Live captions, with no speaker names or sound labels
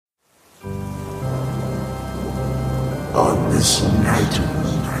this night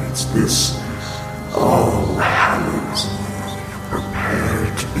of nights, this All Hallows Eve,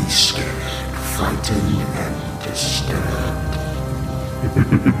 prepare to be scared, frightened, and disturbed.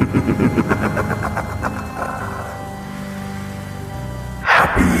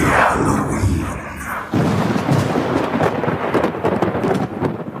 Happy Halloween.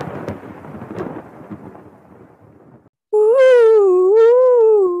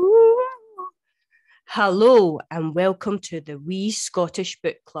 Hello and welcome to the Wee Scottish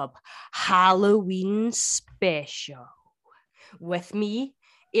Book Club Halloween special. With me,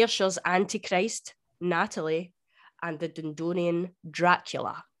 Ayrshire's Antichrist, Natalie, and the Dundonian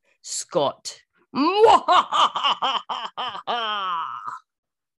Dracula, Scott.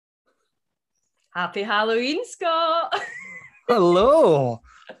 Happy Halloween, Scott! Hello!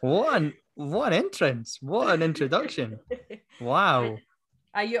 What an entrance. What an introduction. Wow.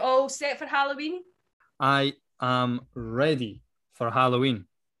 Are you all set for Halloween? I am ready for Halloween.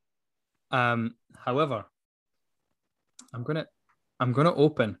 However, I'm gonna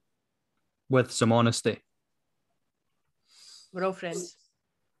open with some honesty. We're all friends.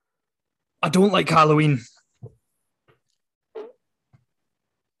 I don't like Halloween.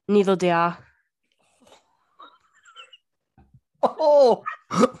 Neither do I. Oh,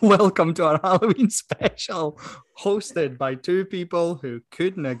 welcome to our Halloween special, hosted by two people who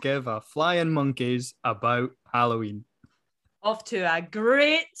couldn't give a flying monkeys about Halloween. Off to a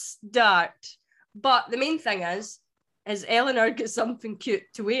great start. But the main thing is Eleanor got something cute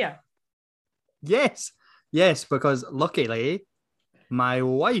to wear. Yes, because luckily, my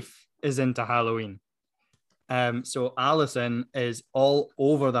wife is into Halloween. So Alison is all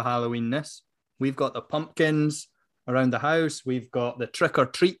over the Halloweenness. We've got the pumpkins around the house. We've got the trick or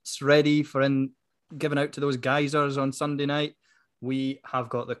treats ready for giving out to those geysers on Sunday night. We have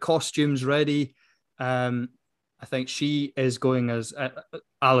got the costumes ready. I think she is going as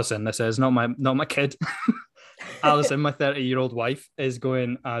Alison. This is not my kid. Alison, my 30-year-old wife, is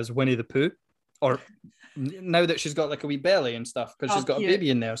going as Winnie the Pooh. Or now that she's got like a wee belly and stuff, because she's got cute. A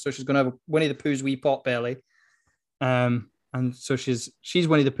baby in there, so she's going to have Winnie the Pooh's wee pot belly. And so she's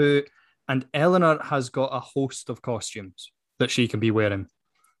Winnie the Pooh. And Eleanor has got a host of costumes that she can be wearing.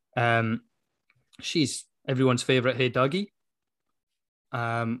 She's everyone's favourite Hey Dougie.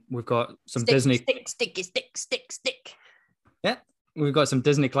 We've got some Disney... Stick. Yeah, we've got some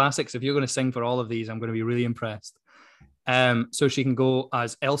Disney classics. If you're going to sing for all of these, I'm going to be really impressed. So she can go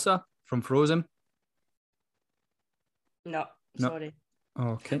as Elsa from Frozen. No, sorry.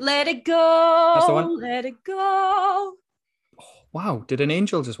 Okay. Let it go. That's the one. Let it go. Wow, did an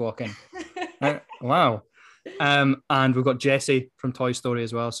angel just walk in? Wow. And we've got Jessie from Toy Story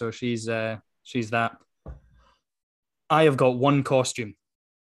as well, so she's that. I have got one costume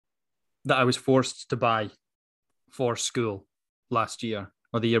that I was forced to buy for school last year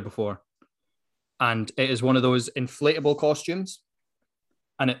or the year before. And it is one of those inflatable costumes,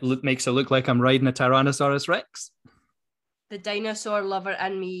 and it makes it look like I'm riding a Tyrannosaurus Rex. The dinosaur lover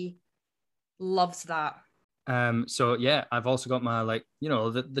in me loves that. So yeah, I've also got my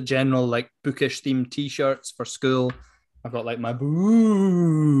the general bookish themed t-shirts for school. I've got my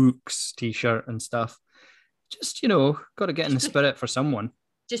books t-shirt and stuff. Just got to get in the spirit for someone.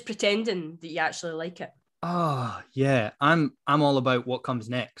 Just pretending that you actually like it. Oh yeah, I'm all about what comes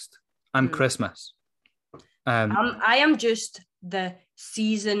next. I'm Christmas. I am just the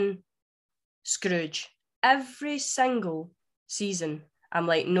season Scrooge. Every single season, I'm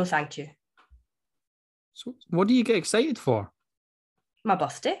like, no, thank you. So what do you get excited for? My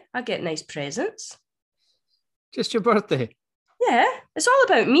birthday. I get nice presents. Just your birthday? Yeah, it's all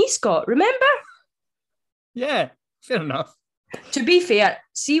about me, Scott, remember? Yeah, fair enough. To be fair,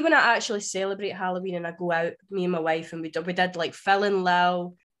 see when I actually celebrate Halloween and I go out, me and my wife, and we did Phil and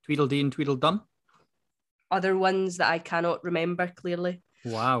Lil. Tweedledee and Tweedledum? Other ones that I cannot remember clearly.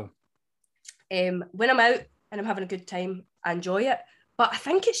 Wow. When I'm out and I'm having a good time, I enjoy it. But I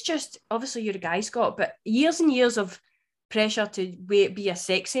think it's just, obviously you're a guy, Scott, but years and years of pressure to be a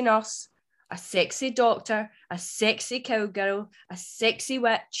sexy nurse, a sexy doctor, a sexy cowgirl, a sexy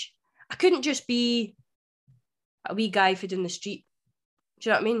witch. I couldn't just be a wee guy food in the street. Do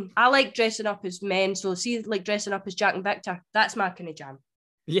you know what I mean? I like dressing up as men, so dressing up as Jack and Victor. That's my kind of jam.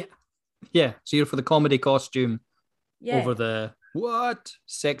 Yeah. Yeah, so you're for the comedy costume over the, what?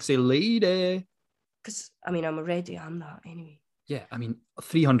 Sexy lady. Because, I'm that anyway. Yeah,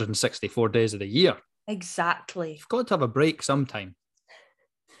 364 days of the year. Exactly. You've got to have a break sometime.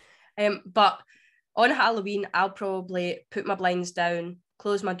 But on Halloween, I'll probably put my blinds down,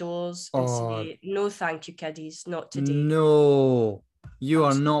 close my doors, and say, no, thank you, kiddies, not today. No, you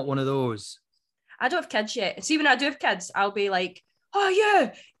are not one of those. I don't have kids yet. See, when I do have kids, I'll be like, oh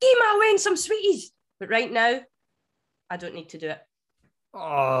yeah, give my Wayne some sweeties. But right now, I don't need to do it.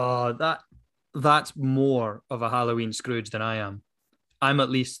 Oh, that's more of a Halloween Scrooge than I am. I'm at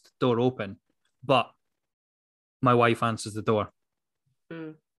least door open, but my wife answers the door.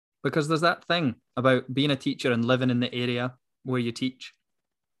 Mm. Because there's that thing about being a teacher and living in the area where you teach.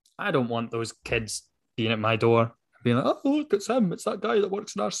 I don't want those kids being at my door, being like, oh, look, it's him. It's that guy that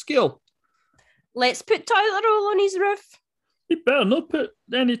works in our school. Let's put toilet roll on his roof. You better not put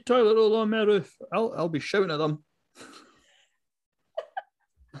any toilet roll on my roof. I'll be shouting at them.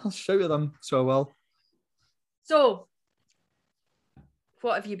 I'll shout at them, so I will. So,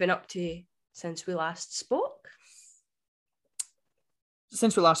 what have you been up to since we last spoke?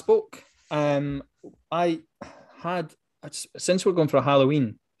 Since we last spoke, I had, since we're going for a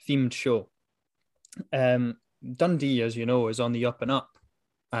Halloween themed show, Dundee, as you know, is on the up and up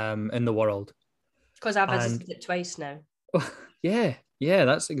in the world. Because I've visited it twice now. Yeah,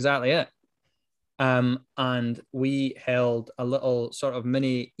 that's exactly it. And we held a little sort of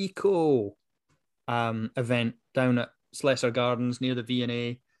mini eco event down at Slessor Gardens near the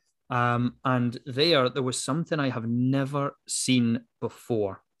V&A. And there was something I have never seen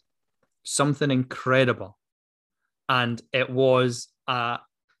before. Something incredible. And it was, I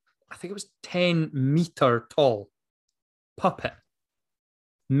think it was 10-meter tall puppet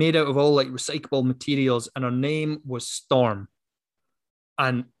made out of all like recyclable materials. And her name was Storm.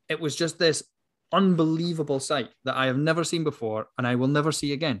 And it was just this unbelievable sight that I have never seen before and I will never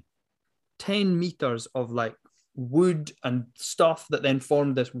see again. 10 meters of like wood and stuff that then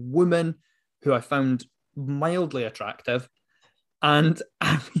formed this woman who I found mildly attractive. And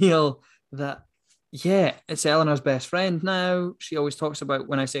I feel that, yeah, it's Eleanor's best friend now. She always talks about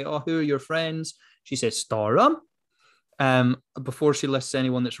when I say, oh, who are your friends? She says Storm before she lists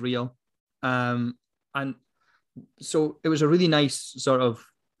anyone that's real. And so it was a really nice sort of,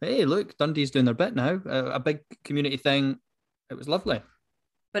 hey, look, Dundee's doing their bit now, a big community thing. It was lovely.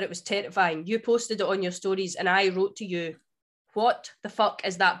 But it was terrifying. You posted it on your stories and I wrote to you, what the fuck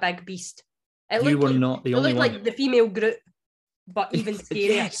is that big beast? You were not the only one. It looked like the female Groot, but even scarier.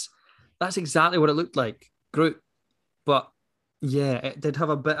 Yes, that's exactly what it looked like, Groot. But yeah, it did have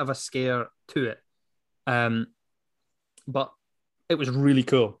a bit of a scare to it. But it was really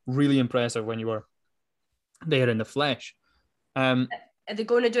cool, really impressive when you were there in the flesh. Are they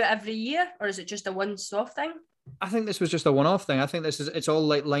going to do it every year or is it just a one-off thing? I think this was just a one-off thing. I think it's all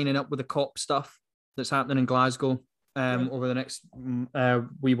like lining up with the COP stuff that's happening in Glasgow over the next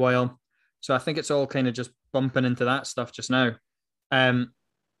wee while. So I think it's all kind of just bumping into that stuff just now.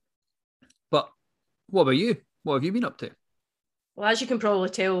 But what about you? What have you been up to? Well, as you can probably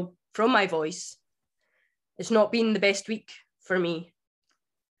tell from my voice, it's not been the best week for me.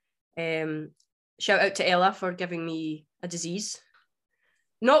 Shout out to Ella for giving me a disease.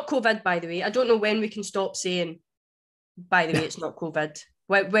 Not COVID, by the way. I don't know when we can stop saying, by the way, it's not COVID.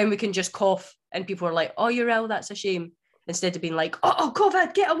 When we can just cough and people are like, oh, you're ill, that's a shame. Instead of being like, oh,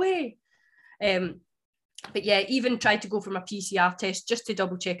 COVID, get away. But yeah, even tried to go for my PCR test just to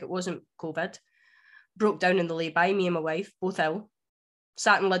double check it wasn't COVID. Broke down in the lay-by, me and my wife, both ill.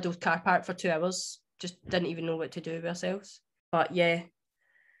 Sat in Lidl's car park for 2 hours. Just didn't even know what to do with ourselves. But yeah,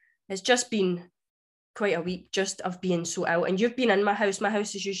 it's just been quite a week just of being so ill. And you've been in my house. My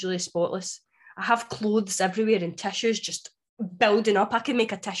house is usually spotless. I have clothes everywhere and tissues just building up. I can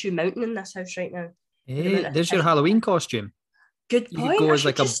make a tissue mountain in this house right now. Hey, there's your Halloween costume. Good point. Go I as should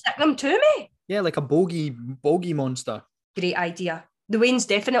like just stick them to me. Yeah, like a bogey monster. Great idea. The Waynes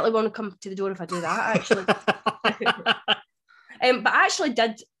definitely want to come to the door if I do that, actually. But I actually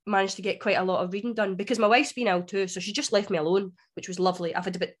did manage to get quite a lot of reading done because my wife's been ill too, so she just left me alone, which was lovely. I've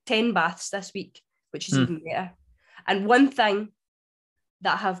had about 10 baths this week, which is even better. And one thing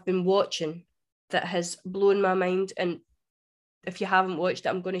that I have been watching that has blown my mind, and if you haven't watched it,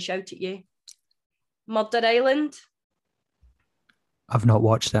 I'm going to shout at you. Murder Island. I've not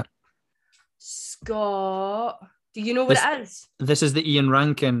watched it. Scott, do you know what it is? This is the Ian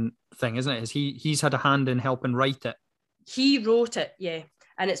Rankin thing, isn't it? He's had a hand in helping write it. He wrote it, yeah.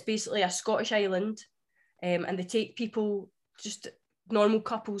 And it's basically a Scottish island, and they take people, just normal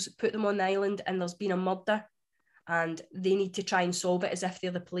couples, put them on the island, and there's been a murder, and they need to try and solve it as if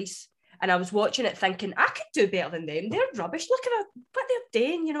they're the police. And I was watching it thinking, I could do better than them. They're rubbish. Look at what they're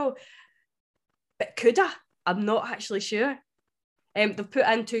doing, you know. But could I? I'm not actually sure. They've put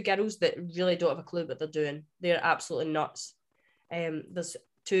in 2 girls that really don't have a clue what they're doing. They're absolutely nuts. There's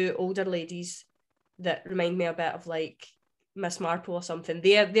 2 older ladies that remind me a bit of like Miss Marple or something.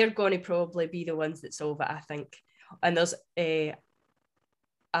 They're going to probably be the ones that solve it, I think. And there's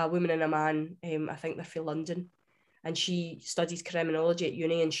a woman and a man. I think they're from London, and she studies criminology at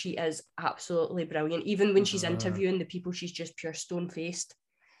uni, and she is absolutely brilliant. Even when she's interviewing the people, she's just pure stone-faced.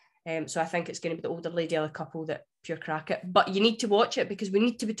 So I think it's going to be the older lady of the couple that pure crack it. But you need to watch it because we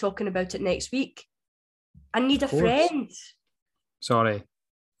need to be talking about it next week. I need a friend. Sorry.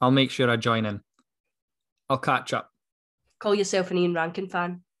 I'll make sure I join in. I'll catch up. Call yourself an Ian Rankin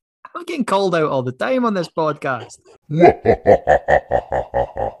fan. I'm getting called out all the time on this podcast.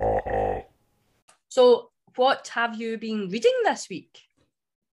 So what have you been reading this week?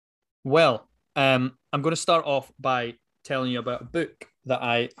 Well, I'm going to start off by telling you about a book that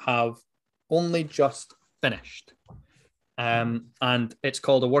I have only just finished. And it's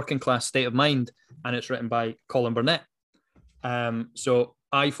called A Working Class State of Mind, and it's written by Colin Burnett. So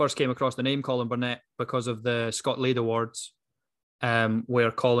I first came across the name Colin Burnett because of the Scott Lade Awards,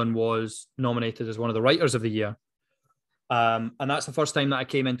 where Colin was nominated as one of the Writers of the Year. And that's the first time that I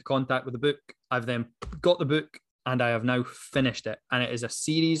came into contact with the book. I've then got the book and I have now finished it. And it is a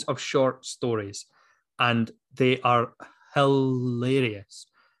series of short stories and they are hilarious.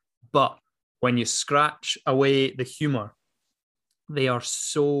 But when you scratch away the humor, they are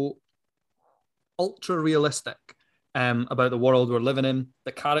so ultra realistic about the world we're living in.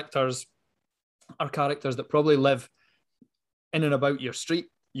 The characters are characters that probably live in and about your street.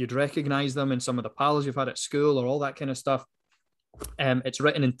 You'd recognize them in some of the pals you've had at school or all that kind of stuff. It's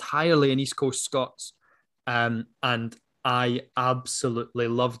written entirely in East Coast Scots, and I absolutely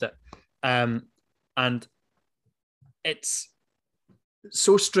loved it. And it's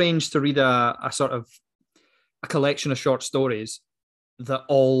so strange to read a sort of a collection of short stories that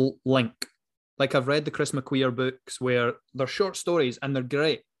all link. Like I've read the Chris McQueer books where they're short stories and they're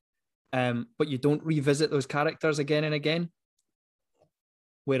great, but you don't revisit those characters again and again.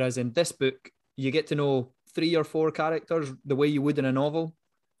 Whereas in this book, you get to know 3 or 4 characters the way you would in a novel,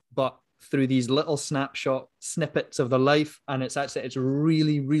 but through these little snapshot snippets of their life. And it's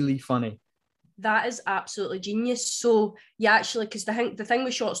really, really funny. That is absolutely genius. So you actually, because the thing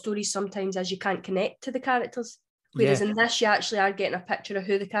with short stories sometimes is you can't connect to the characters. Whereas in this, you actually are getting a picture of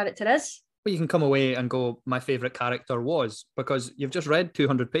who the character is. Well, you can come away and go, my favourite character was, because you've just read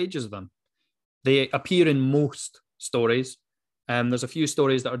 200 pages of them. They appear in most stories. There's a few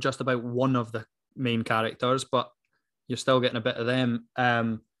stories that are just about one of the main characters, but you're still getting a bit of them.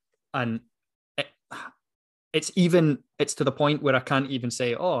 And it's to the point where I can't even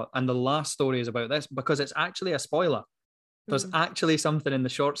say, oh, and the last story is about this, because it's actually a spoiler. There's actually something in the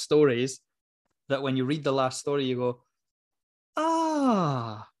short stories that when you read the last story, you go,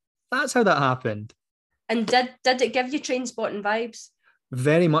 that's how that happened. And did it give you Trainspotting vibes?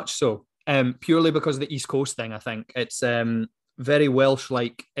 Very much so. Purely because of the East Coast thing, I think. It's very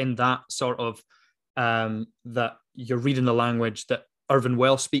Welsh-like in that sort of that you're reading the language that Irvine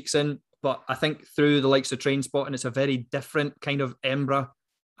Welsh speaks in. But I think through the likes of Trainspotting, it's a very different kind of Embra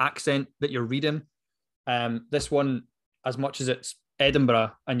accent that you're reading. This one, as much as it's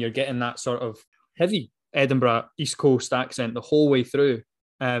Edinburgh and you're getting that sort of heavy Edinburgh East Coast accent the whole way through,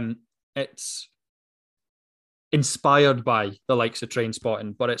 it's inspired by the likes of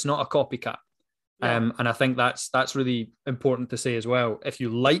Trainspotting, but it's not a copycat. Yeah. And I think that's really important to say as well. If you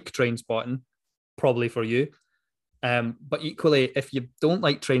like Trainspotting, probably for you. But equally, if you don't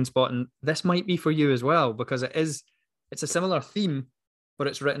like Trainspotting, this might be for you as well, because it's a similar theme, but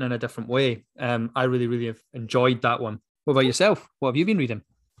it's written in a different way. I really, really have enjoyed that one. What about yourself? What have you been reading?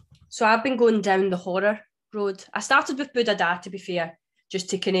 So I've been going down the horror road. I started with Buddha Da, to be fair, just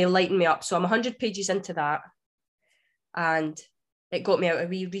to kind of lighten me up. So I'm 100 pages into that. And it got me out of a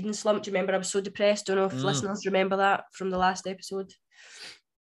wee reading slump. Do you remember I was so depressed? Don't know if listeners remember that from the last episode.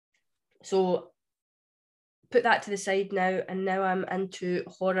 So put that to the side now, and now I'm into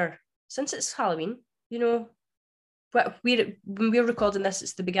horror. Since it's Halloween, when we're recording this,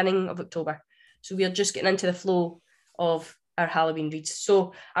 it's the beginning of October. So we're just getting into the flow of our Halloween reads.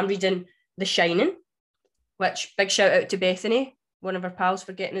 So I'm reading The Shining, which, big shout out to Bethany, one of our pals,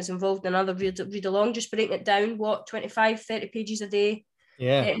 for getting us involved in another read along, just breaking it down, 25, 30 pages a day.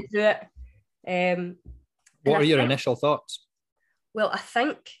 Yeah. Getting through it. What are your initial thoughts? Well, I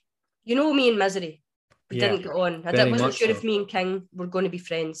think, me and Misery, we didn't get on. I wasn't sure if me and King were going to be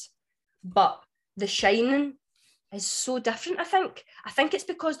friends. But The Shining is so different, I think. I think it's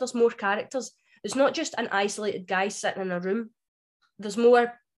because there's more characters. It's not just an isolated guy sitting in a room. There's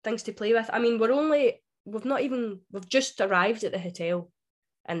more things to play with. I mean, we've just arrived at the hotel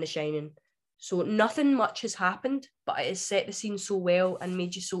in The Shining. So nothing much has happened, but it has set the scene so well and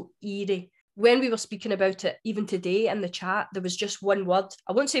made you so eerie. When we were speaking about it, even today in the chat, there was just one word.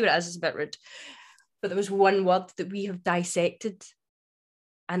 I won't say what it is, it's a bit rude. But there was one word that we have dissected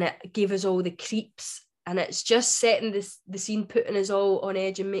and it gave us all the creeps. And it's just setting the scene, putting us all on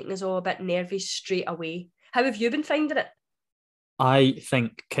edge and making us all a bit nervous straight away. How have you been finding it? I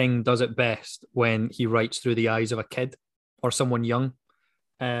think King does it best when he writes through the eyes of a kid or someone young.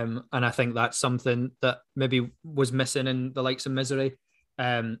 And I think that's something that maybe was missing in the likes of Misery.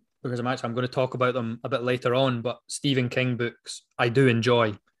 Because I'm going to talk about them a bit later on, but Stephen King books I do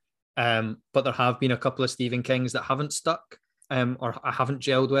enjoy. But there have been a couple of Stephen Kings that haven't stuck or I haven't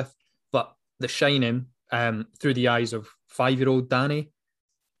gelled with. But The Shining, through the eyes of 5-year-old Danny,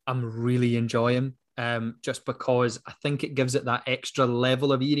 I'm really enjoying. Just because I think it gives it that extra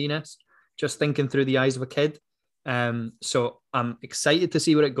level of eeriness, just thinking through the eyes of a kid. So I'm excited to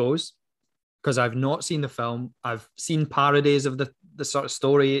see where it goes, because I've not seen the film. I've seen parodies of the sort of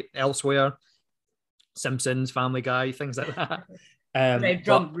story elsewhere, Simpsons, Family Guy, things like that. Red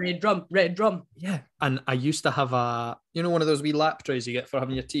drum, red drum. Yeah, and I used to have one of those wee lap trays you get for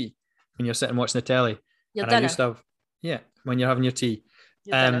having your tea when you're sitting watching the telly. Your and dinner. I used to have, when you're having your tea.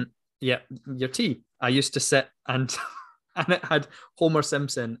 Your tea. I used to sit and it had Homer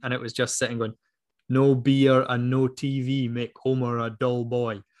Simpson, and it was just sitting going, "No beer and no TV make Homer a dull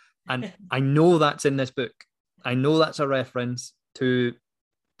boy." And I know that's in this book. I know that's a reference to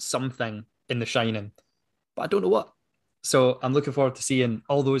something in The Shining, but I don't know what. So I'm looking forward to seeing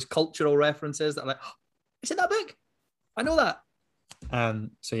all those cultural references that are like, oh, is it that big? I know that.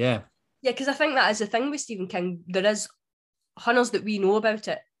 So yeah. Yeah, because I think that is the thing with Stephen King. There is hunters that we know about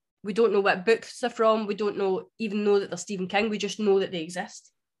it. We don't know what books they're from. We don't even know that they're Stephen King. We just know that they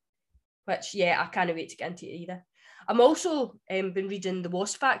exist. Which, yeah, I can't wait to get into it either. I'm also been reading The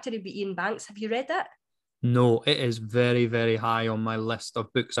Wasp Factory by Ian Banks. Have you read that? No, it is very, very high on my list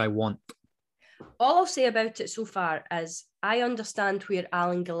of books I want. All I'll say about it so far is I understand where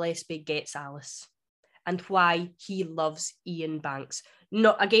Alan Gillespie gets Alice and why he loves Ian Banks.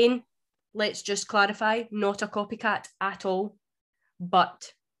 Not, again, let's just clarify, not a copycat at all,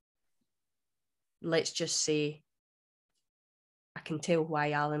 but let's just say I can tell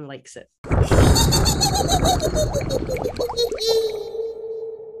why Alan likes it.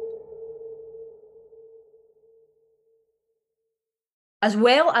 As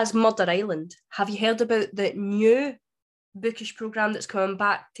well as Murder Island, have you heard about the new bookish programme that's coming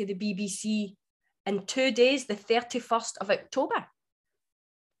back to the BBC in 2 days, the 31st of October?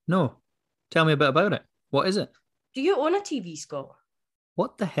 No. Tell me a bit about it. What is it? Do you own a TV, Scott?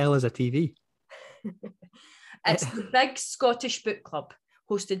 What the hell is a TV? It's the Big Scottish Book Club,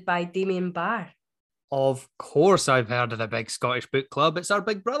 hosted by Damien Barr. Of course I've heard of the Big Scottish Book Club. It's our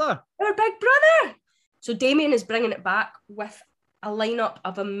big brother. Our big brother! So Damien is bringing it back with a lineup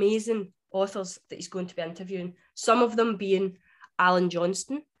of amazing authors that he's going to be interviewing. Some of them being Alan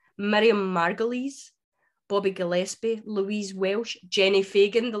Johnston, Miriam Margolyes, Bobby Gillespie, Louise Welsh, Jenny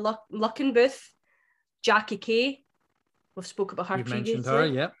Fagan, the Luckenbooth, Jackie Kay. We've spoke about her You've previously. mentioned her,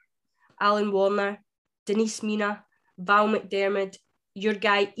 yeah. Alan Warner, Denise Mina, Val McDermid, your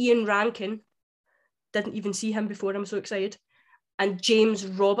guy Ian Rankin. Didn't even see him before, I'm so excited. And James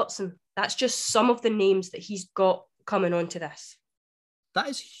Robertson. That's just some of the names that he's got coming onto this. That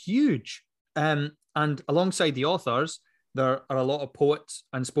is huge. And alongside the authors, there are a lot of poets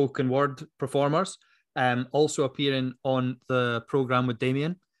and spoken word performers also appearing on the programme with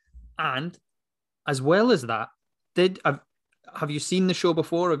Damien. And as well as that, have you seen the show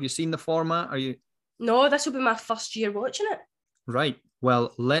before? Have you seen the format? Are you? No, this will be my first year watching it. Right.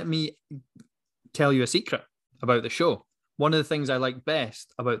 Well, let me tell you a secret about the show. One of the things I like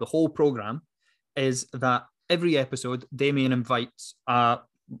best about the whole programme is that every episode, Damien invites a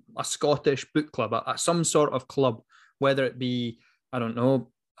Scottish book club, some sort of club, whether it be, I don't know,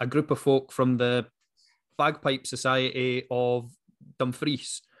 a group of folk from the Bagpipe Society of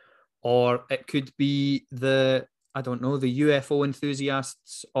Dumfries, or it could be the UFO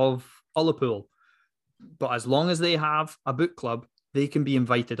enthusiasts of Ullapool. But as long as they have a book club, they can be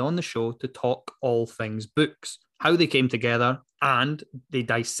invited on the show to talk all things books, how they came together, and they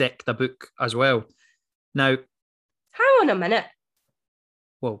dissect the book as well. Now, hang on a minute.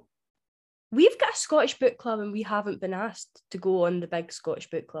 Whoa. We've got a Scottish book club and we haven't been asked to go on the Big Scottish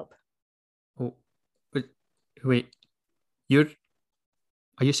Book Club. Oh, wait.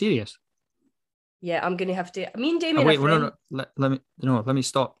 Are you serious? Yeah, I'm going to have to. Me and Damien let me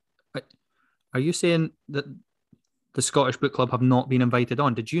stop. Are you saying that the Scottish Book Club have not been invited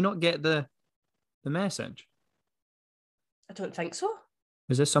on? Did you not get the message? I don't think so.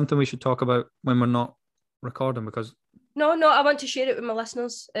 Is this something we should talk about when we're not recording? Because No, I want to share it with my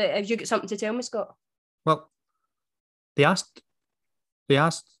listeners. Have you got something to tell me, Scott? Well, they asked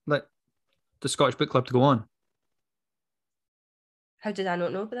like the Scottish Book Club to go on. How did I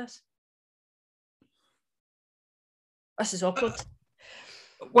not know about this? This is awkward.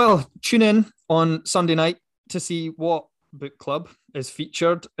 Well, tune in on Sunday night to see what book club is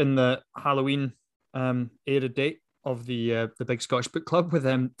featured in the Halloween aired date of the Big Scottish Book Club with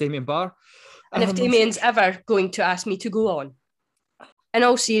Damien Barr. And if Damien's ever going to ask me to go on, in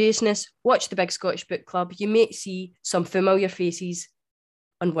all seriousness, watch the Big Scottish Book Club. You may see some familiar faces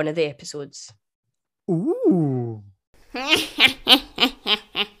on one of the episodes. Ooh.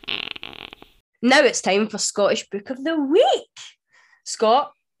 Now it's time for Scottish Book of the Week.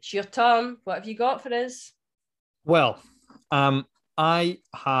 Scott, it's your turn. What have you got for us? Well, I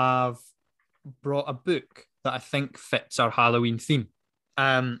have brought a book that I think fits our Halloween theme.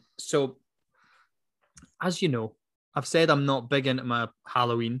 So, as you know, I've said I'm not big into my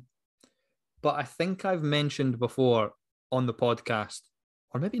Halloween, but I think I've mentioned before on the podcast,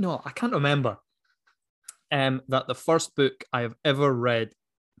 or maybe not, I can't remember, that the first book I have ever read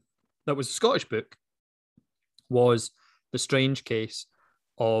that was a Scottish book was The Strange Case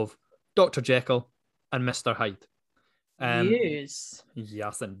of Dr. Jekyll and Mr. Hyde. Yes.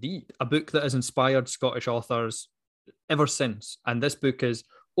 Yes, indeed. A book that has inspired Scottish authors ever since. And this book is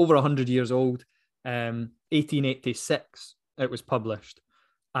over 100 years old. 1886 it was published.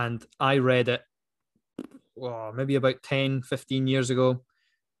 And I read it maybe about 10, 15 years ago.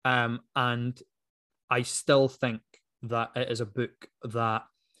 And I still think that it is a book that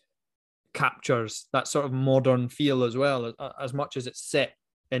captures that sort of modern feel as well, as much as it's set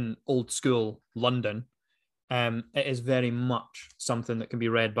in old school London. It is very much something that can be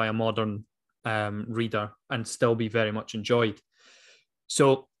read by a modern reader and still be very much enjoyed.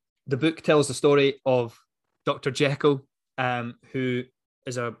 So the book tells the story of Dr. Jekyll, who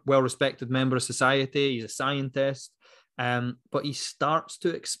is a well-respected member of society. He's a scientist, but he starts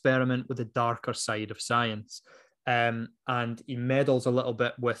to experiment with the darker side of science. And he meddles a little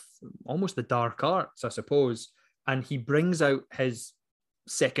bit with almost the dark arts, I suppose. And he brings out his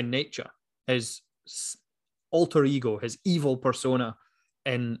second nature, his alter ego, his evil persona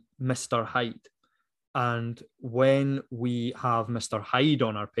in Mr. Hyde. And when we have Mr. Hyde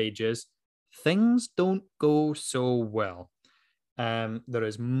on our pages, things don't go so well. There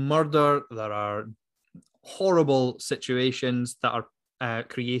is murder, there are horrible situations that are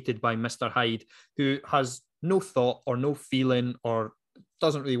created by Mr. Hyde, who has no thought or no feeling or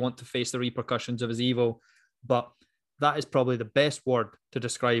doesn't really want to face the repercussions of his evil. But that is probably the best word to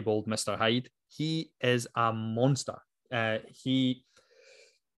describe old Mr. Hyde. He is a monster.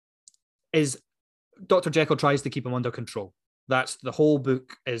 Dr. Jekyll tries to keep him under control. That's the whole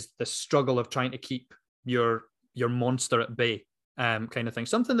book, is the struggle of trying to keep your monster at bay, kind of thing.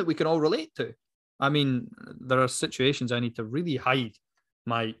 Something that we can all relate to. I mean, there are situations I need to really hide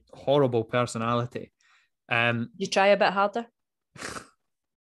my horrible personality. You try a bit harder.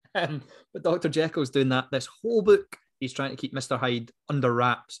 But Dr. Jekyll's doing that. This whole book, he's trying to keep Mr. Hyde under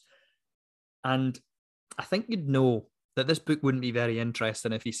wraps. And I think you'd know that this book wouldn't be very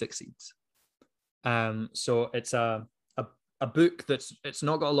interesting if he succeeds. So it's a book it's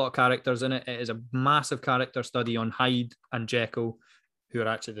not got a lot of characters in it. It is a massive character study on Hyde and Jekyll, who are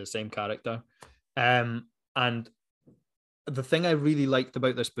actually the same character. And the thing I really liked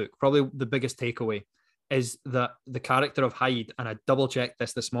about this book, probably the biggest takeaway, is that the character of Hyde, and I double-checked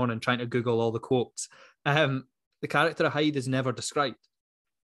this morning trying to Google all the quotes, the character of Hyde is never described.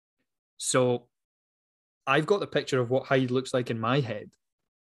 So I've got the picture of what Hyde looks like in my head,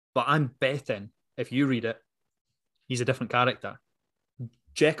 but I'm betting if you read it, he's a different character.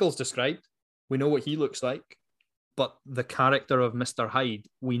 Jekyll's described. We know what he looks like, but the character of Mr. Hyde,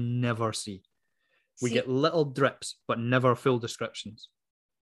 we never see. We get little drips, but never full descriptions.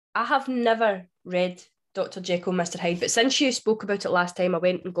 I have never read Dr. Jekyll, Mr. Hyde, but since you spoke about it last time, I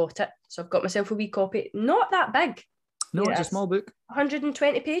went and got it. So I've got myself a wee copy. Not that big. No, it's a small book.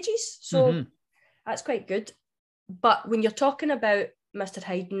 120 pages. So that's quite good. But when you're talking about Mr.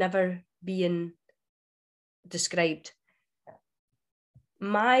 Hyde never being described,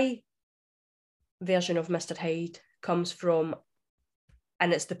 my version of Mr. Hyde comes from,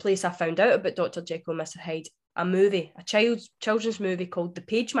 and it's the place I found out about Dr. Jekyll and Mr. Hyde, a movie, a children's movie called The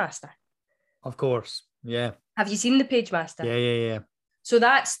Pagemaster. Of course, yeah. Have you seen The Pagemaster? Yeah. So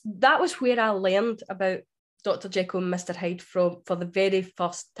that was where I learned about Dr. Jekyll and Mr. Hyde for the very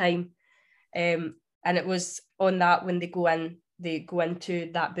first time. And it was on that when they go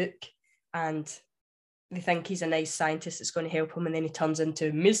into that book and they think he's a nice scientist that's going to help him, and then he turns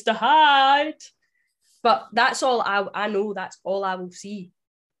into Mr. Hyde. But that's all I know. That's all I will see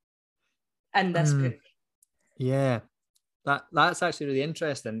in this book. Yeah, that's actually really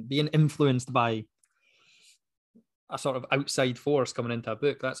interesting. Being influenced by a sort of outside force coming into a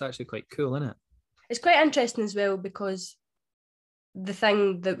book. That's actually quite cool, isn't it? It's quite interesting as well, because the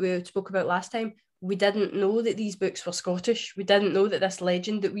thing that we spoke about last time, we didn't know that these books were Scottish. We didn't know that this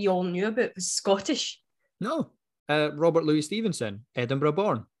legend that we all knew about was Scottish. No. Robert Louis Stevenson, Edinburgh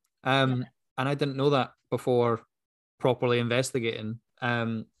born. And I didn't know that before properly investigating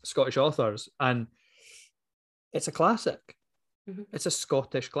Scottish authors. And it's a classic. Mm-hmm. It's a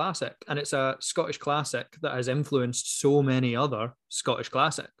Scottish classic. And it's a Scottish classic that has influenced so many other Scottish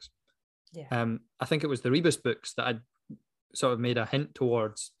classics. Yeah. I think it was the Rebus books that I sort of made a hint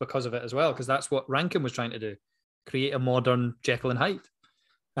towards because of it as well, because that's what Rankin was trying to do, create a modern Jekyll and Hyde.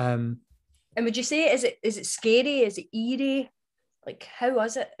 And would you say, is it scary? Is it eerie? Like, how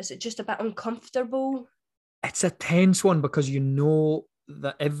is it? Is it just a bit uncomfortable? It's a tense one, because you know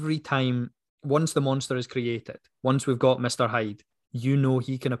that every time, once the monster is created, once we've got Mr. Hyde, you know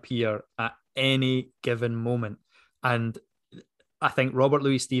he can appear at any given moment. And I think Robert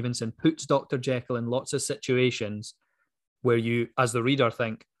Louis Stevenson puts Dr. Jekyll in lots of situations where you, as the reader,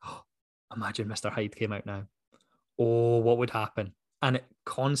 think, oh, imagine Mr. Hyde came out now. Oh, what would happen? And it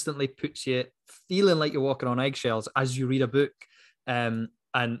constantly puts you feeling like you're walking on eggshells as you read a book. And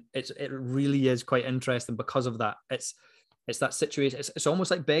it really is quite interesting because of that. It's that situation. It's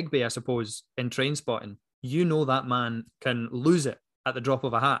almost like Begbie, I suppose, in Trainspotting. You know that man can lose it at the drop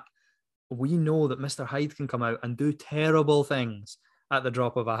of a hat. We know that Mr. Hyde can come out and do terrible things at the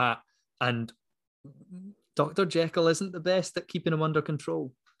drop of a hat. And Dr. Jekyll isn't the best at keeping him under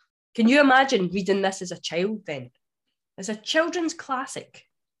control. Can you imagine reading this as a child then? As a children's classic?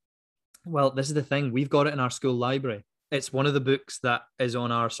 Well, this is the thing. We've got it in our school library. It's one of the books that is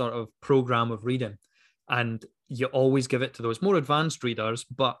on our sort of program of reading. And you always give it to those more advanced readers,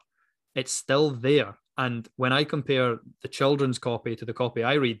 but it's still there. And when I compare the children's copy to the copy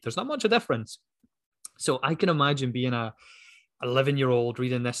I read, there's not much of a difference. So I can imagine being a 11-year-old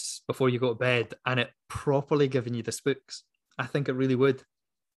reading this before you go to bed and it properly giving you the spooks. I think it really would.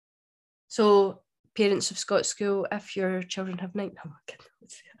 So, parents of Scott School, if your children have night... Oh,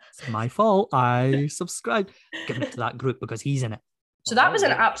 it's my fault. I subscribed. Give it to that group because he's in it. So that was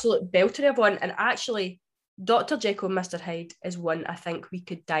an absolute belter of one. And actually, Dr. Jekyll and Mr. Hyde is one I think we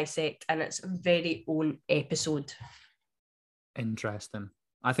could dissect in its very own episode. Interesting.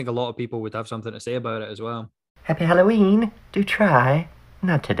 I think a lot of people would have something to say about it as well. Happy Halloween. Do try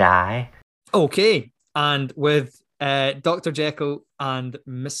not to die. Okay. And with Dr. Jekyll and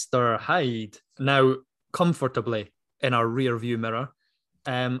Mr. Hyde now comfortably in our rear view mirror,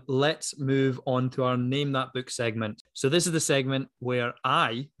 let's move on to our Name That Book segment. So this is the segment where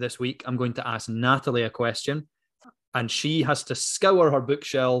this week, I'm going to ask Natalie a question and she has to scour her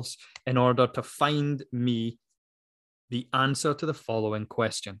bookshelves in order to find me the answer to the following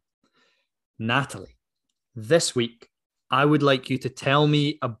question. Natalie, this week, I would like you to tell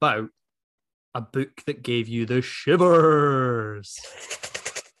me about a book that gave you the shivers.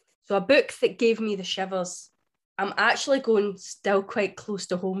 So a book that gave me the shivers. I'm actually going still quite close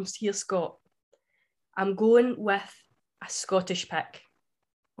to home here, Scott. I'm going with a Scottish pick.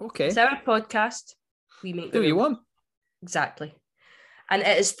 Okay. It's our podcast. We make Do you want? Exactly. And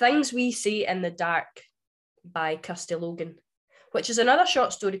it is Things We Say in the Dark by Kirsty Logan, which is another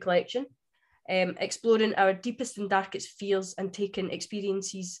short story collection, exploring our deepest and darkest fears and taking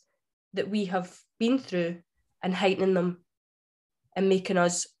experiences that we have been through and heightening them and making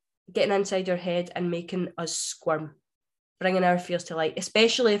us, getting inside our head and making us squirm, bringing our fears to light,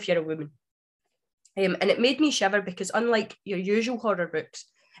 especially if you're a woman. And it made me shiver because unlike your usual horror books,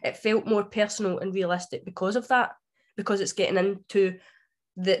 it felt more personal and realistic because of that, because it's getting into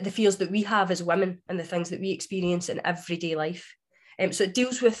the fears that we have as women and the things that we experience in everyday life. So it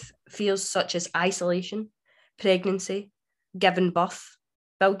deals with fears such as isolation, pregnancy, giving birth,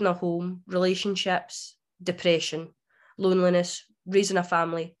 building a home, relationships, depression, loneliness, raising a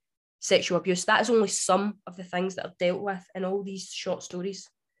family, sexual abuse. That is only some of the things that are dealt with in all these short stories.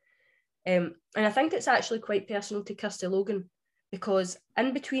 And I think it's actually quite personal to Kirsty Logan because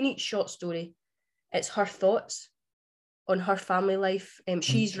in between each short story, it's her thoughts on her family life.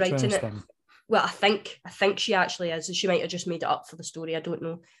 She's writing it. Well, I think she actually is. She might have just made it up for the story. I don't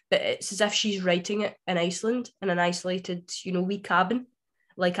know. But it's as if she's writing it in Iceland in an isolated, wee cabin,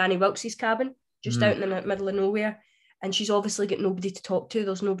 like Annie Wilkes's cabin, just out in the middle of nowhere. And she's obviously got nobody to talk to.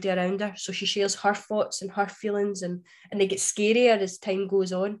 There's nobody around her. So she shares her thoughts and her feelings and they get scarier as time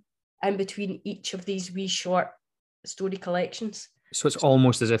goes on in between each of these wee short story collections. So it's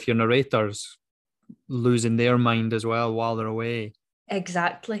almost as if your narrator's losing their mind as well while they're away.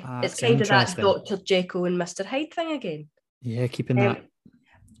 Exactly. It's kind of that Dr. Jekyll and Mr. Hyde thing again. Yeah, keeping that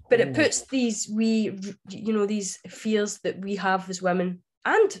But it puts these these fears that we have as women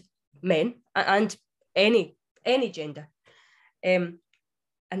and men and any gender, and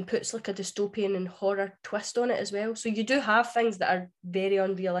puts like a dystopian and horror twist on it as well. So you do have things that are very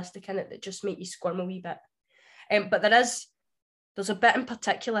unrealistic in it that just make you squirm a wee bit. But there's a bit in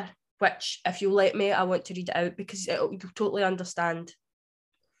particular which, if you let me, I want to read it out because you'll totally understand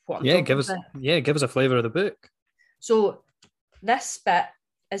what I'm talking about. Give us a flavour of the book. So this bit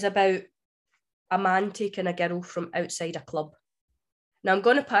is about a man taking a girl from outside a club. Now I'm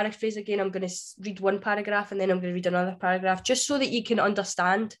going to paraphrase again. I'm going to read one paragraph and then I'm going to read another paragraph just so that you can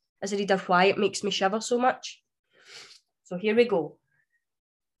understand as a reader why it makes me shiver so much. So here we go.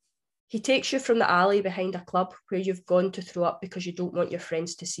 He takes you from the alley behind a club where you've gone to throw up because you don't want your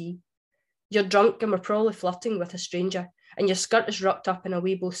friends to see. You're drunk and we're probably flirting with a stranger and your skirt is rucked up in a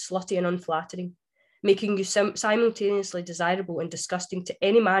way both slutty and unflattering, making you simultaneously desirable and disgusting to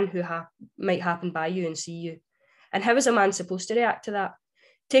any man who might happen by you and see you. And how is a man supposed to react to that?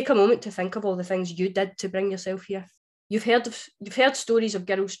 Take a moment to think of all the things you did to bring yourself here. You've heard stories of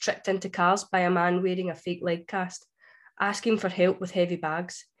girls tricked into cars by a man wearing a fake leg cast, asking for help with heavy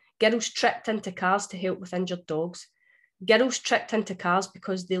bags. Girls tricked into cars to help with injured dogs. Girls tricked into cars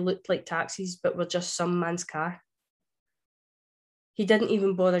because they looked like taxis but were just some man's car. He didn't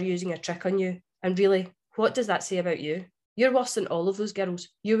even bother using a trick on you. And really, what does that say about you? You're worse than all of those girls.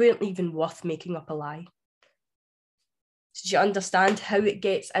 You weren't even worth making up a lie. So do you understand how it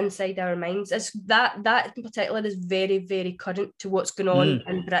gets inside our minds? It's that in particular is very, very current to what's going on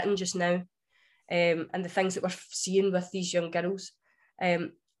in Britain just now, and the things that we're seeing with these young girls.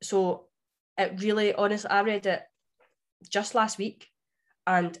 So it really, honestly, I read it just last week,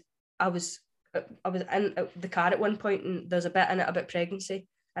 and I was in the car at one point, and there's a bit in it about pregnancy,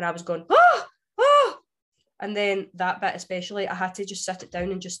 and I was going, oh! And then that bit especially, I had to just sit it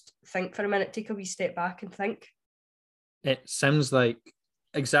down and just think for a minute, take a wee step back and think. It sounds like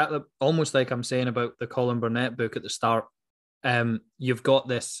exactly, almost like I'm saying about the Colin Burnett book at the start. You've got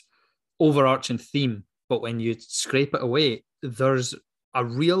this overarching theme, but when you scrape it away, there's a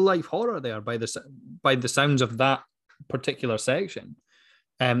real life horror there by the sounds of that particular section.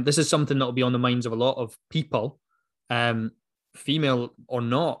 This is something that will be on the minds of a lot of people, female or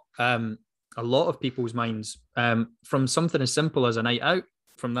not. A lot of people's minds, from something as simple as a night out,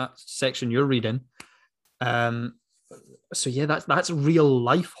 from that section you're reading. So yeah, that's real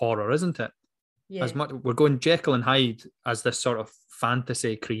life horror, isn't it? Yeah. As much we're going Jekyll and Hyde as this sort of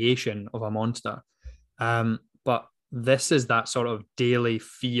fantasy creation of a monster, but this is that sort of daily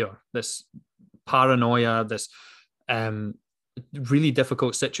fear, this paranoia, this really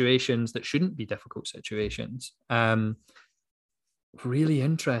difficult situations that shouldn't be difficult situations. Really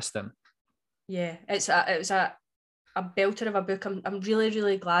interesting. Yeah, it was a belter of a book. I'm really,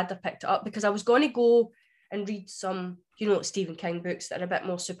 really glad I picked it up because I was going to go and read some, Stephen King books that are a bit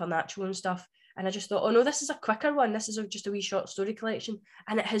more supernatural and stuff. And I just thought, oh no, this is a quicker one. This is just a wee short story collection.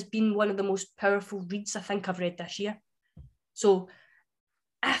 And it has been one of the most powerful reads I think I've read this year. So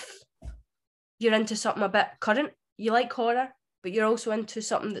if you're into something a bit current, you like horror, but you're also into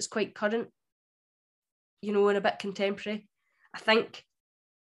something that's quite current, and a bit contemporary, I think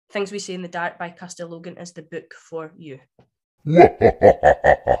Things We Say in the Dark by Custer Logan is the book for you.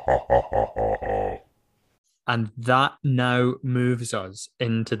 And that now moves us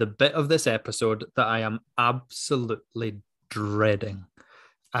into the bit of this episode that I am absolutely dreading.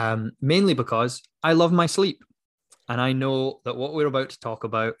 Mainly because I love my sleep. And I know that what we're about to talk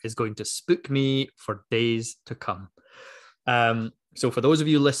about is going to spook me for days to come. So for those of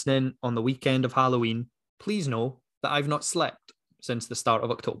you listening on the weekend of Halloween, please know that I've not slept since the start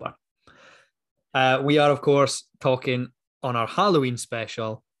of October. We are, of course, talking on our Halloween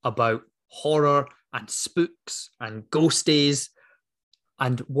special about horror and spooks and ghosties.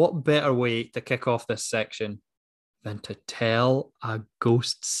 And what better way to kick off this section than to tell a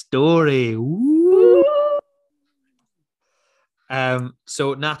ghost story? Woo!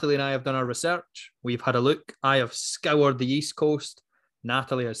 So Natalie and I have done our research. We've had a look. I have scoured the East Coast.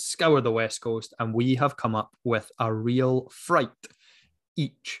 Natalie has scoured the West Coast, and we have come up with a real fright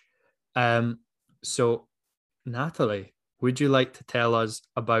each. So Natalie, would you like to tell us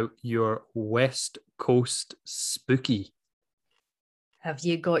about your West Coast spooky? Have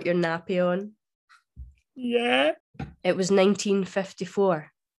you got your nappy on? Yeah. It was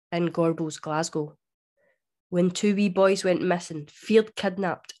 1954 in Gorbals, Glasgow, when two wee boys went missing, feared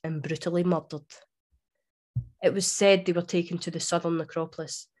kidnapped and brutally murdered. It was said they were taken to the southern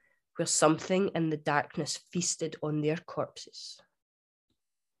necropolis, where something in the darkness feasted on their corpses.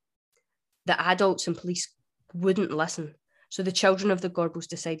 The adults and police wouldn't listen, So the children of the Gorbals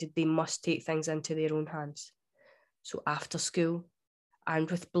decided they must take things into their own hands. So after school,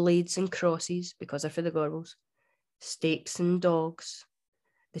 armed with blades and crosses, because they're for the Gorbals, stakes and dogs,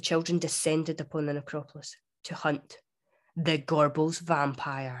 the children descended upon the necropolis to hunt the Gorbals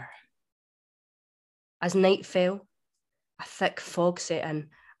vampire. As night fell, a thick fog set in,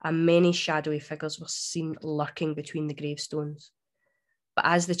 and many shadowy figures were seen lurking between the gravestones. But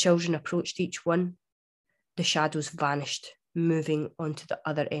as the children approached each one, the shadows vanished, moving onto the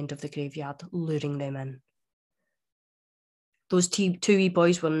other end of the graveyard, luring them in. Those two wee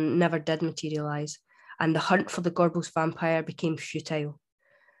boys never did materialise, and the hunt for the Gorbals vampire became futile.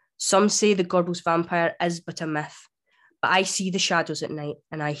 Some say the Gorbals vampire is but a myth, but I see the shadows at night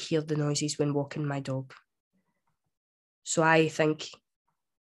and I hear the noises when walking my dog. So I think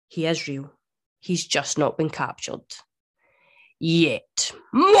he is real. He's just not been captured. Yet.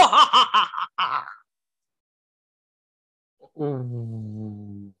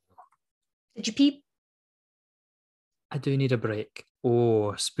 Ooh. Did you peep? I do need a break.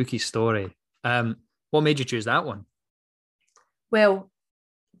 Oh, spooky story. What made you choose that one? Well,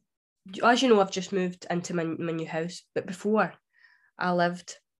 as you know, I've just moved into my new house, but before I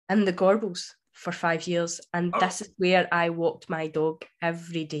lived in the Gorbals for 5 years, and this is where I walked my dog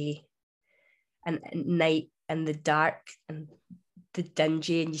every day, and at night in the dark and the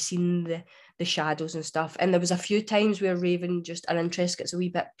dingy, and you seen the shadows and stuff. And there was a few times where Raven, just her interest gets a wee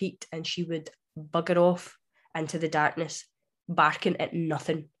bit piqued, and she would bugger off into the darkness, barking at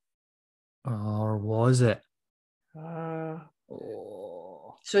nothing. Or was it?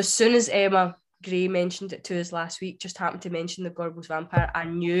 So as soon as Emma Gray mentioned it to us last week, just happened to mention the Gorbals vampire, I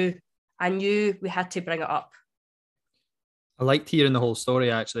knew we had to bring it up. I liked hearing the whole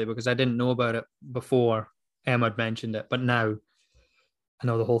story, actually, because I didn't know about it before Emma had mentioned it, but now I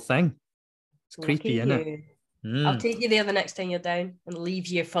know the whole thing. It's creepy, isn't it? I'll take you there the next time you're down and leave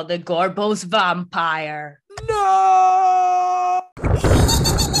you for the Gorbals vampire. No!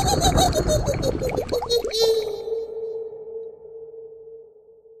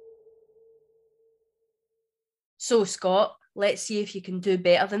 So, Scott, let's see if you can do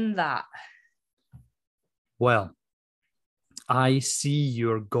better than that. Well, I see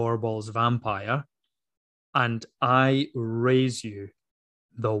your Gorbals vampire, and I raise you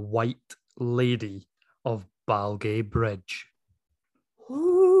the White Lady of Balgay Bridge.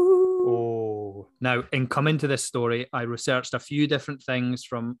 Oh, now in coming to this story, I researched a few different things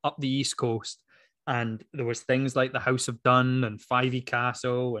from up the East Coast, and there was things like the House of Dun and Fyvie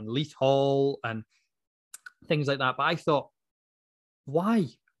Castle and Leith Hall and things like that. But I thought, why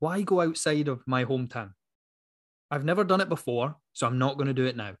go outside of my hometown? I've never done it before, so I'm not going to do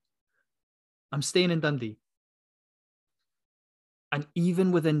it now. I'm staying in Dundee. And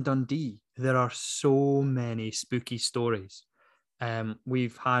even within Dundee, there are so many spooky stories.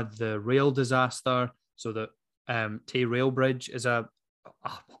 We've had the rail disaster, so the Tay Rail Bridge is a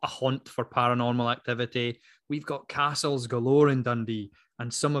haunt for paranormal activity. We've got castles galore in Dundee,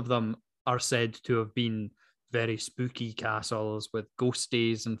 and some of them are said to have been very spooky castles with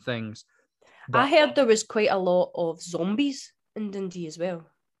ghosties and things. But I heard there was quite a lot of zombies in Dundee as well.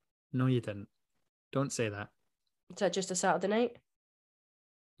 No, you didn't. Don't say that. Is that just a Saturday night?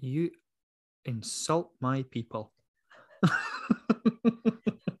 You insult my people.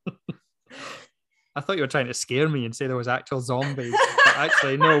 I thought you were trying to scare me and say there was actual zombies. But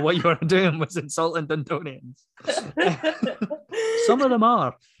actually, no, what you were doing was insulting Dundonians. Some of them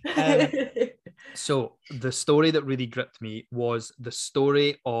are. So the story that really gripped me was the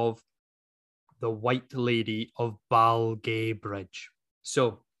story of the White Lady of Balgay Bridge.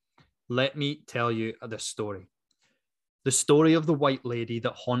 So let me tell you the story. The story of the White Lady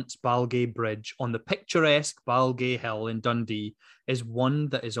that haunts Balgay Bridge on the picturesque Balgay Hill in Dundee is one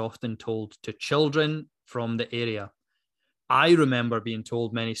that is often told to children from the area. I remember being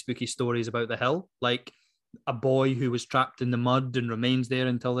told many spooky stories about the hill, like a boy who was trapped in the mud and remains there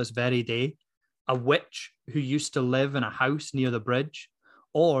until this very day, a witch who used to live in a house near the bridge,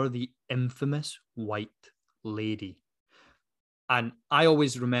 or the infamous White Lady. And I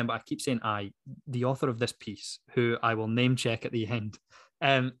always remember, I keep saying the author of this piece, who I will name check at the end.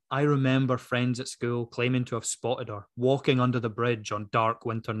 I remember friends at school claiming to have spotted her walking under the bridge on dark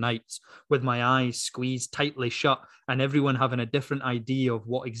winter nights with my eyes squeezed tightly shut, and everyone having a different idea of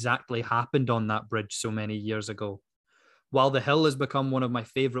what exactly happened on that bridge so many years ago. While the hill has become one of my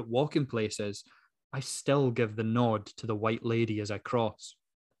favourite walking places, I still give the nod to the White Lady as I cross.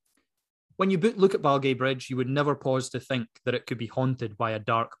 When you look at Balgay Bridge, you would never pause to think that it could be haunted by a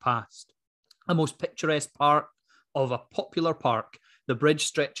dark past. A most picturesque part of a popular park, the bridge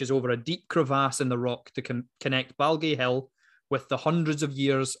stretches over a deep crevasse in the rock to connect Balgay Hill with the hundreds of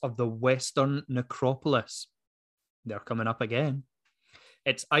years of the Western Necropolis. They're coming up again.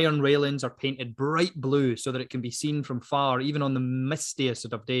 Its iron railings are painted bright blue so that it can be seen from far, even on the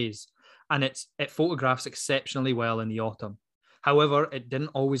mistiest of days, and it photographs exceptionally well in the autumn. However, it didn't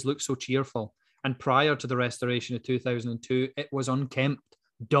always look so cheerful, and prior to the restoration of 2002, it was unkempt,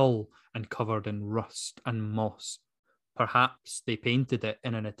 dull, and covered in rust and moss. Perhaps they painted it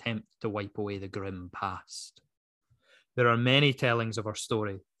in an attempt to wipe away the grim past. There are many tellings of her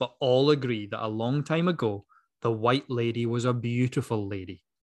story, but all agree that a long time ago, the White Lady was a beautiful lady,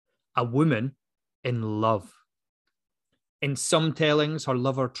 a woman in love. In some tellings, her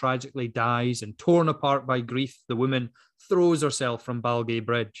lover tragically dies, and torn apart by grief, the woman throws herself from Balgay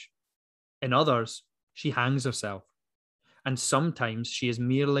Bridge. In others, she hangs herself. And sometimes she is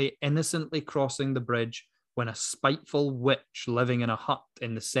merely innocently crossing the bridge when a spiteful witch living in a hut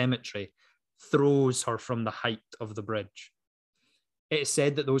in the cemetery throws her from the height of the bridge. It is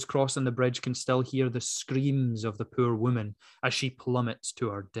said that those crossing the bridge can still hear the screams of the poor woman as she plummets to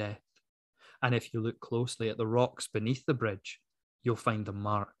her death. And if you look closely at the rocks beneath the bridge, you'll find the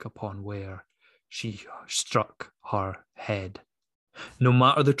mark upon where she struck her head. No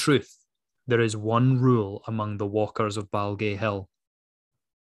matter the truth, there is one rule among the walkers of Balgay Hill.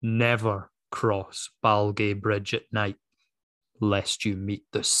 Never cross Balgay Bridge at night, lest you meet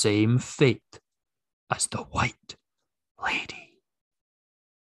the same fate as the White Lady.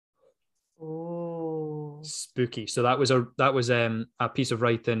 Oh, Spooky. So that was a piece of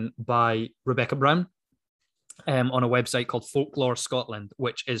writing by Rebecca Brown on a website called Folklore Scotland,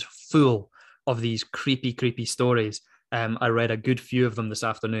 which is full of these creepy stories. I read a good few of them this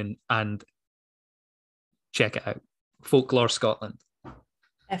afternoon, and check it out. Folklore Scotland.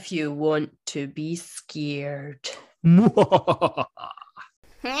 if you want to be scared.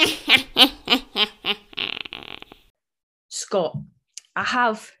 Scott, I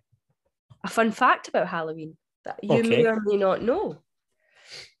have a fun fact about Halloween that you may or may not know.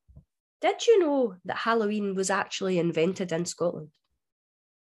 Did you know that Halloween was actually invented in Scotland?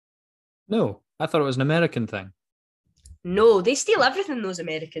 No, I thought it was an American thing. No, they steal everything, those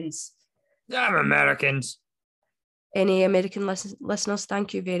Americans. Damn Americans. Any American listeners,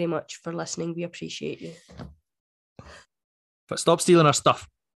 thank you very much for listening. We appreciate you. But stop stealing our stuff.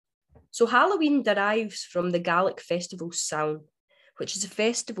 So Halloween derives from the Gaelic festival Samhain, which is a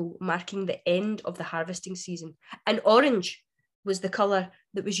festival marking the end of the harvesting season. And orange was the colour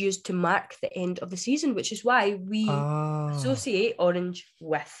that was used to mark the end of the season, which is why we associate orange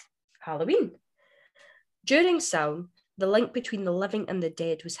with Halloween. During Samhain, the link between the living and the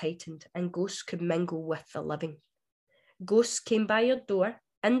dead was heightened, and ghosts could mingle with the living. Ghosts came by your door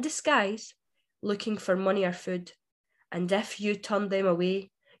in disguise, looking for money or food, and if you turned them away,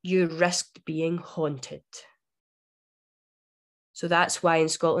 you risked being haunted. So that's why in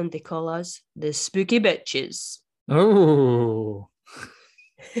Scotland they call us the spooky bitches. Oh.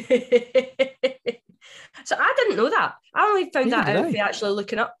 So I didn't know that. I only found that out by actually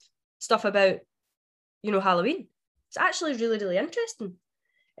looking up stuff about, Halloween. It's actually really, really interesting.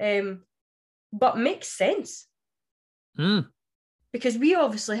 But makes sense. Because we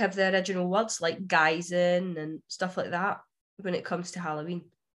obviously have the original words like guising and stuff like that when it comes to Halloween.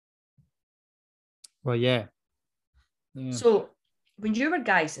 Well, yeah. So when you were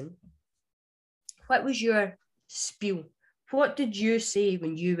guising, what was your spiel? What did you say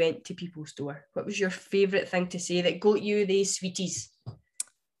when you went to people's door? What was your favourite thing to say that got you these sweeties?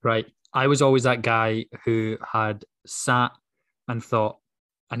 Right. I was always that guy who had sat and thought,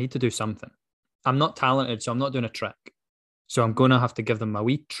 I need to do something. I'm not talented, so I'm not doing a trick. So I'm going to have to give them a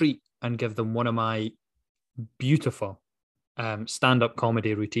wee treat and give them one of my beautiful stand-up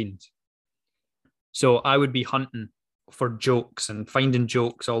comedy routines. So I would be hunting for jokes and finding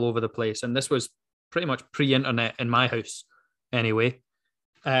jokes all over the place. And this was pretty much pre-internet in my house anyway.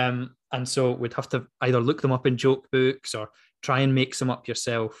 And so we'd have to either look them up in joke books or try and make some up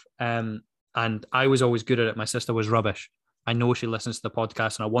yourself. And I was always good at it. My sister was rubbish. I know she listens to the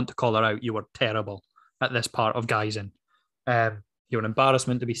podcast and I want to call her out. You were terrible at this part of guising. You're an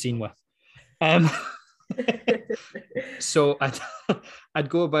embarrassment to be seen with. So I'd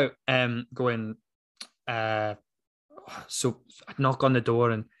go about going, so I'd knock on the door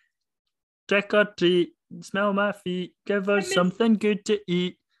and trick or treat, smell my feet, give us something good to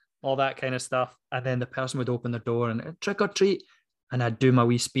eat, all that kind of stuff. And then the person would open the door and trick or treat, and I'd do my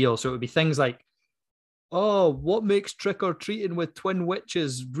wee spiel. So it would be things like, oh, what makes trick or treating with twin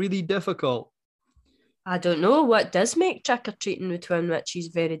witches really difficult? I don't know. What does make trick or treating with twin witches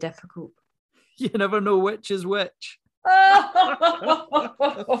very difficult? You never know which is which.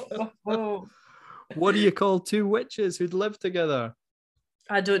 What do you call two witches who'd live together?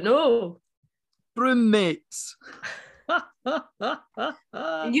 I don't know. Broommates.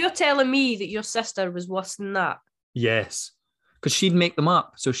 And you're telling me that your sister was worse than that? Yes, because she'd make them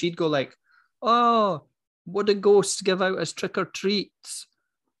up. So she'd go like, "Oh, what do ghosts give out as trick or treats?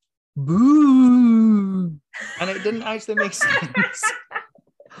 Boo!" And it didn't actually make sense.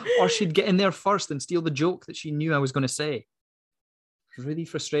 Or she'd get in there first and steal the joke that she knew I was going to say. It was really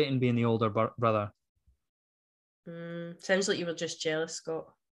frustrating being the older brother. Sounds like you were just jealous,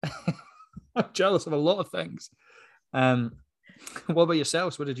 Scott. I'm jealous of a lot of things. What about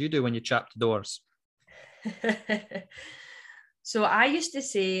yourselves? What did you do when you chapped doors? So I used to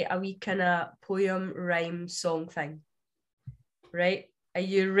say a wee kind of poem, rhyme, song thing. Right? Are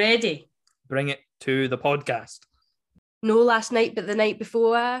you ready? Bring it to the podcast. No last night, but the night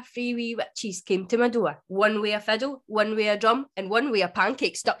before, 3 wee witches came to my door. One with a fiddle, one with a drum, and one with a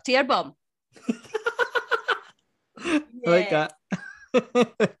pancake stuck to your bum. I like that.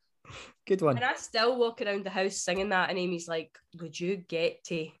 Good one. And I still walk around the house singing that, and Amy's like, would you get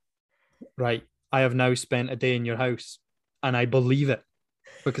to? Right. I have now spent a day in your house, and I believe it,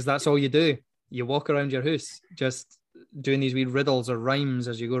 because that's all you do. You walk around your house just doing these wee riddles or rhymes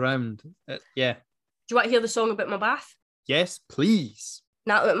as you go around. Yeah. Do you want to hear the song about my bath? Yes, please.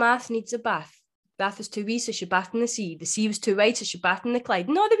 Nat Math needs a bath. Bath is too wee, so she bathed in the sea. The sea was too wide, so she bathed in the Clyde.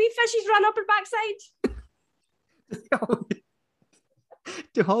 No, the wee fishes ran up her backside.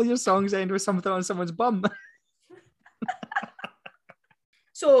 Do all your songs end with something on someone's bum?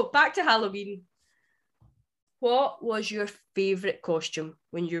 So, back to Halloween. What was your favourite costume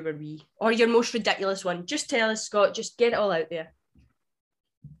when you were wee? Or your most ridiculous one? Just tell us, Scott. Just get it all out there.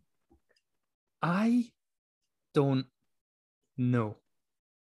 I don't know.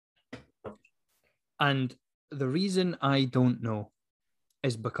 And the reason I don't know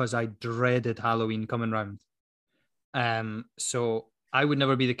is because I dreaded Halloween coming round. So I would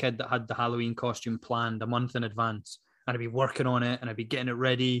never be the kid that had the Halloween costume planned a month in advance, and I'd be working on it and I'd be getting it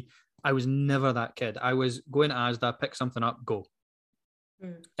ready. I was never that kid. I was going to Asda, pick something up, go.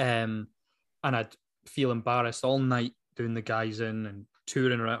 And I'd feel embarrassed all night doing the guys in and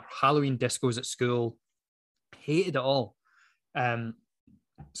touring around. Halloween discos at school. Hated it all.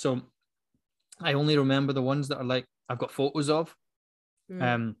 So I only remember the ones that are like I've got photos of.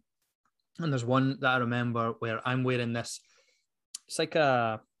 And there's one that I remember where I'm wearing this. It's like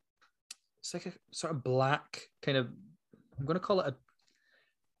a sort of black kind of. I'm going to call it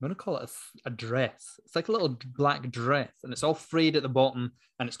a dress. It's like a little black dress, and it's all frayed at the bottom,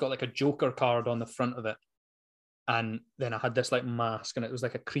 and it's got like a Joker card on the front of it. And then I had this like mask, and it was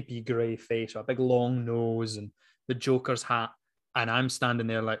like a creepy grey face, or a big long nose, and the Joker's hat. And I'm standing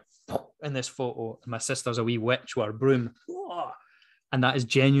there like in this photo, and my sister's a wee witch with her broom. And that is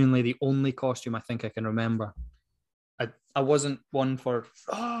genuinely the only costume I think I can remember. I wasn't one for,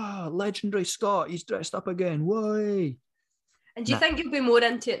 legendary Scott, he's dressed up again. Why? And do you think you'll be more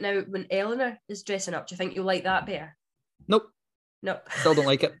into it now when Eleanor is dressing up? Do you think you'll like that better? Nope. No. Still don't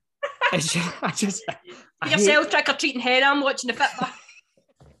like it. I Yourself trick-or-treating head, I'm watching the Fitbit.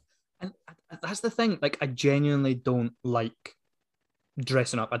 And that's the thing. Like, I genuinely don't like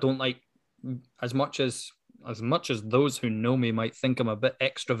dressing up. I don't like, as much as those who know me might think I'm a bit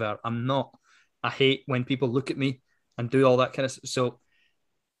extrovert, I'm not. I hate when people look at me and do all that kind of stuff. So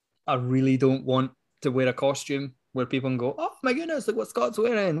I really don't want to wear a costume where people can go, oh my goodness, look what Scott's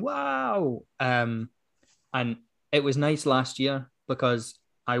wearing. Wow. And it was nice last year because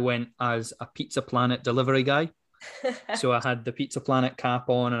I went as a Pizza Planet delivery guy. So I had the Pizza Planet cap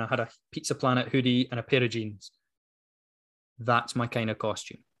on, and I had a Pizza Planet hoodie and a pair of jeans. That's my kind of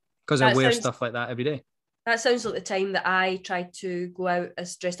costume because I wear stuff like that every day. That sounds like the time that I tried to go out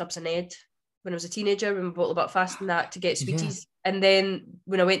as dressed up as an Ed when I was a teenager, when we bought about fast and that to get sweeties. Yeah. And then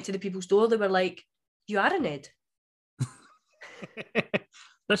when I went to the people's door, they were like, you are an Ed.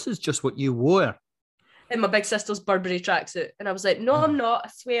 This is just what you wore. In my big sister's Burberry tracksuit. And I was like, no, I'm not. I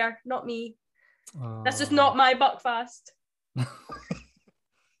swear, not me. This is not my Buckfast.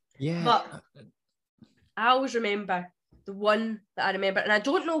 Yeah. But I always remember the one that I remember, and I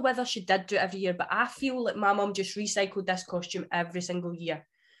don't know whether she did do it every year, but I feel like my mum just recycled this costume every single year.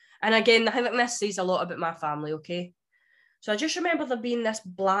 And again, I think this says a lot about my family, okay? So I just remember there being this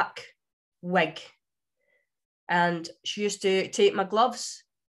black wig, and she used to take my gloves,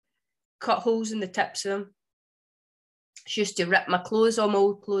 cut holes in the tips of them. She used to rip my clothes, all my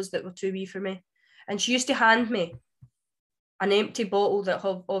old clothes that were too wee for me. And she used to hand me an empty bottle that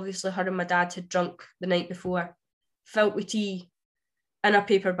obviously her and my dad had drunk the night before, filled with tea, in a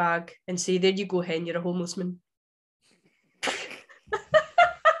paper bag, and say, there you go, hen, you're a homeless man.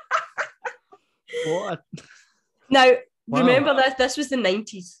 What a- Now, Wow. remember that this was the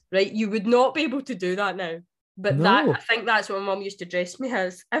 90s, right? You would not be able to do that now. But that No. I think that's what my mum used to dress me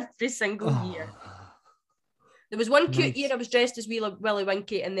as every single year. Oh, There was one cute nice. year I was dressed as Willy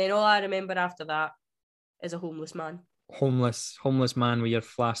Winky, and then all I remember after that is a homeless man. homeless man with your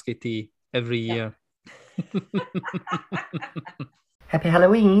flask of tea every year. Happy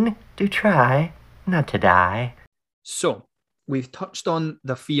Halloween. Do try not to die. So, we've touched on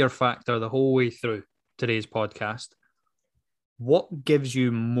the fear factor the whole way through today's podcast. What gives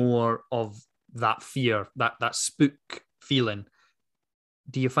you more of that fear, that spook feeling?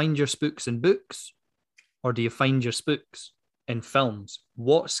 Do you find your spooks in books, or do you find your spooks in films?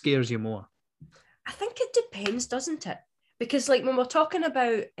 What scares you more? I think it depends, doesn't it? Because like when we're talking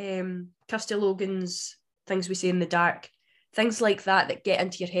about Kirsty Logan's Things We Say in the Dark, things like that get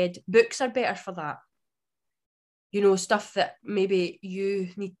into your head, books are better for that. You know, stuff that maybe you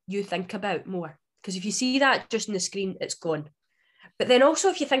think about more. Because if you see that just on the screen, it's gone. But then also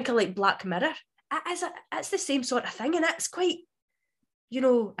if you think of like Black Mirror, it's the same sort of thing, and it's quite, you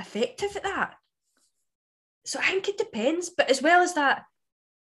know, effective at that. So I think it depends. But as well as that,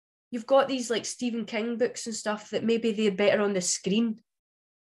 you've got these like Stephen King books and stuff that maybe they're better on the screen.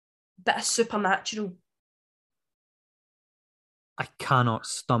 Bit of supernatural. I cannot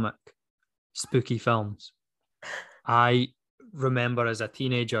stomach spooky films. I remember as a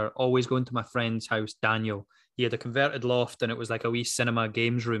teenager always going to my friend's house, Daniel. He had a converted loft and it was like a wee cinema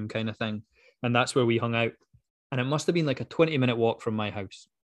games room kind of thing. And that's where we hung out. And it must have been like a 20-minute walk from my house.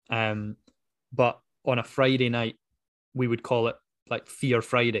 But on a Friday night, we would call it like Fear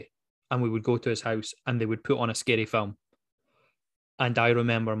Friday. And we would go to his house and they would put on a scary film. And I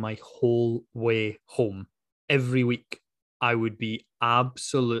remember my whole way home, every week, I would be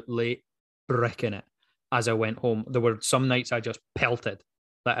absolutely bricking it as I went home. There were some nights I just pelted.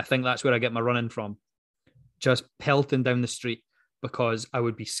 Like, I think that's where I get my running from. Just pelting down the street because I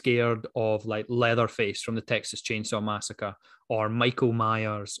would be scared of like Leatherface from the Texas Chainsaw Massacre, or Michael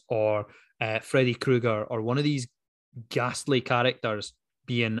Myers, or Freddy Krueger, or one of these ghastly characters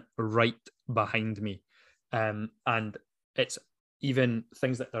being right behind me. And it's even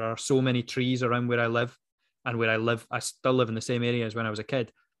things that there are so many trees around where I live, and where I live, I still live in the same area as when I was a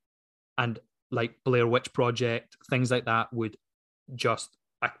kid. And like Blair Witch Project, things like that would just,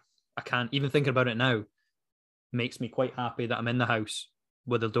 I can't even think about it now. Makes me quite happy that I'm in the house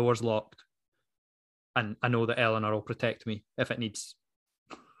with the doors locked. And I know that Eleanor will protect me if it needs.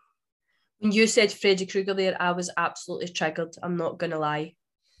 When you said Freddy Krueger there, I was absolutely triggered. I'm not going to lie.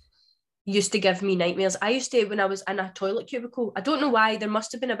 Used to give me nightmares. I used to, when I was in a toilet cubicle, I don't know why, there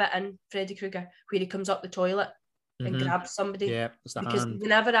must have been a bit in Freddy Krueger where he comes up the toilet and grabs somebody. Yeah, it's the because hand.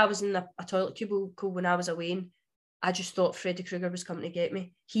 whenever I was in a toilet cubicle when I was away, I just thought Freddy Krueger was coming to get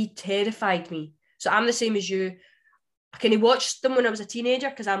me. He terrified me. So I'm the same as you. I kind of watched them when I was a teenager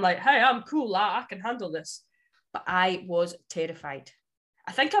because I'm like, hey, I'm cool. I can handle this. But I was terrified.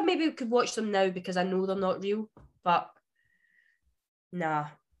 I think I maybe could watch them now because I know they're not real. But nah.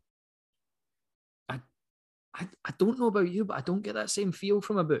 I don't know about you, but I don't get that same feel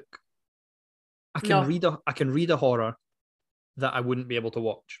from a book. I can No. read a horror that I wouldn't be able to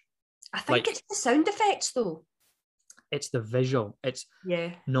watch. I think Like- it's the sound effects though. It's the visual. It's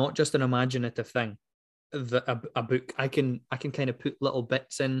Yeah. not just an imaginative thing. A book, I can kind of put little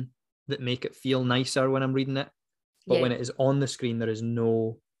bits in that make it feel nicer when I'm reading it. But Yeah. when it is on the screen, there is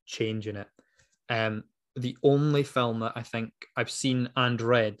no change in it. The only film that I think I've seen and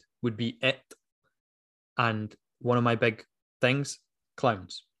read would be It. And one of my big things,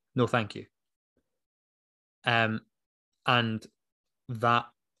 clowns. No, thank you. And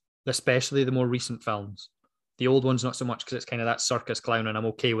that, especially the more recent films, the old ones not so much because it's kind of that circus clown and I'm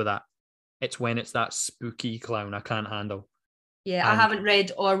okay with that. It's when it's that spooky clown I can't handle. Yeah, I And- haven't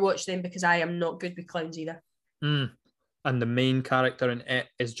read or watched them because I am not good with clowns either. And the main character in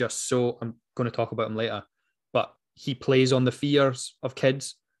It is just so, I'm going to talk about him later, but he plays on the fears of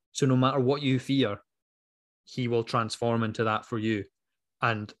kids. So no matter what you fear, he will transform into that for you.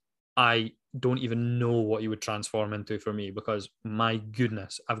 And I don't even know what he would transform into for me because my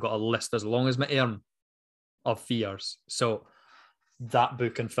goodness, I've got a list as long as my arm of fears. So that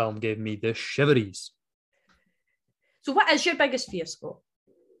book and film gave me the shiveries. So what is your biggest fear, Scott?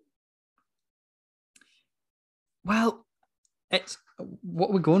 Well, it's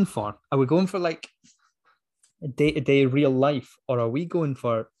what we're going for. Are we going for like day-to-day real life, or are we going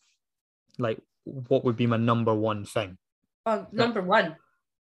for like what would be my number one thing? Number one,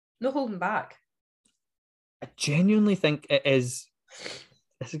 no holding back. I genuinely think it is.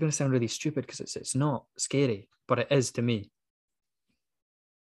 This is going to sound really stupid because it's not scary, but it is to me.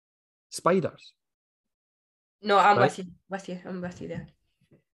 Spiders. No, I'm Right. I'm with you there.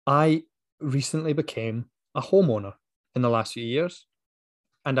 I recently became a homeowner in the last few years,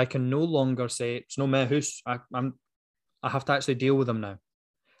 and I can no longer say it's no my house. I have to actually deal with them now,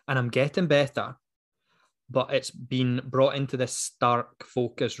 and I'm getting better. But it's been brought into this stark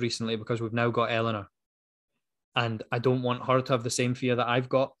focus recently because we've now got Eleanor, and I don't want her to have the same fear that I've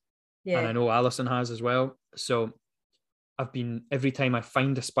got, and I Yeah. know Alison has as well. So I've been every time I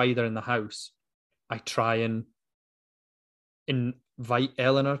find a spider in the house, I try and invite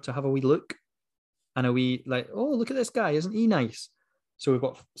Eleanor to have a wee look and a wee like, oh, look at this guy, isn't he nice? So we've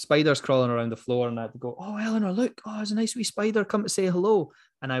got spiders crawling around the floor, and I'd go, oh, Eleanor, look, oh, there's a nice wee spider, come to say hello.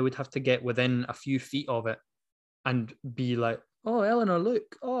 And I would have to get within a few feet of it and be like, oh, Eleanor,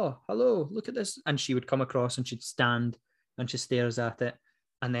 look, oh, hello, look at this. And she would come across and she'd stand and she stares at it.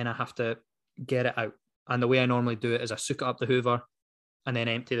 And then I have to get it out. And the way I normally do it is I soak it up the Hoover and then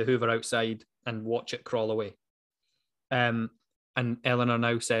empty the Hoover outside and watch it crawl away. And Eleanor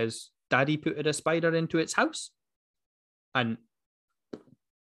now says, Daddy put a spider into its house. And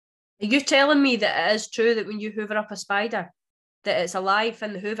Are you telling me that it is true that when you hoover up a spider, that it's alive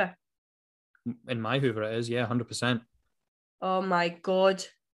in the hoover? in my Hoover it is, yeah, 100%. Oh my God.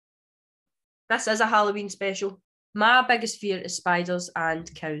 This is a Halloween special. My biggest fear is spiders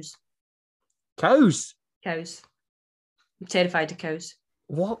and cows. Cows? Cows. I'm terrified of cows.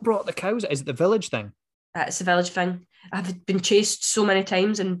 What brought the cows? Is it the village thing? It's a village thing. I've been chased so many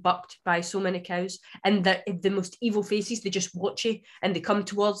times and bucked by so many cows, and the most evil faces, they just watch you and they come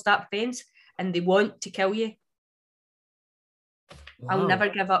towards that fence and they want to kill you. Wow. I'll never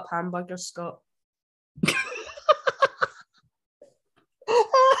give up hamburgers, Scott.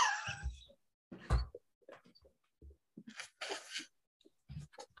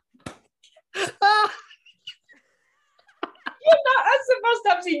 That's the first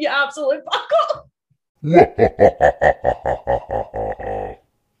time I've seen you absolutely buckle.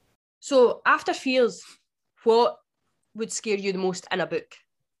 So, after fears, what would scare you the most in a book?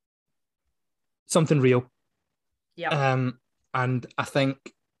 Something real. Yeah. And I think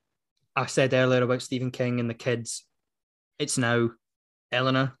I said earlier about Stephen King and the kids. It's now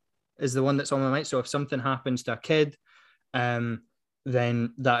Eleanor is the one that's on my mind. So if something happens to a kid,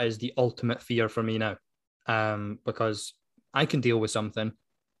 then that is the ultimate fear for me now. Because I can deal with something,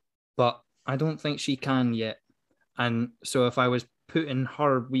 but I don't think she can yet. And so if I was putting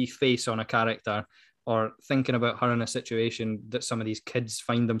her wee face on a character or thinking about her in a situation that some of these kids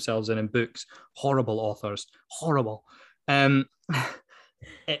find themselves in books, horrible authors, horrible. It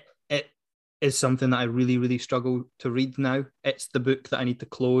is something that I really, really struggle to read now. It's the book that I need to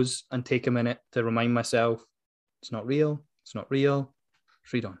close and take a minute to remind myself it's not real, it's not real,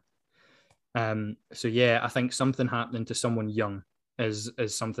 just read on. So yeah, I think something happening to someone young is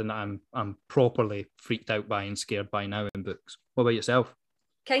something that I'm properly freaked out by and scared by now in books. What about yourself?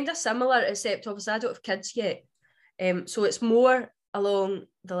 Kind of similar, except obviously I don't have kids yet. So it's more along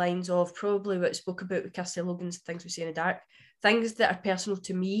the lines of probably what I spoke about with Kirsty Logan's Things We See in the Dark, things that are personal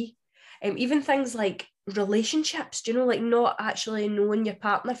to me. Even things like relationships, do you know, like not actually knowing your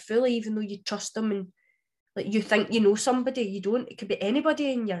partner fully, even though you trust them and like you think you know somebody, you don't. It could be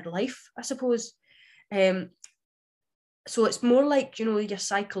anybody in your life, I suppose. So it's more like, you know, your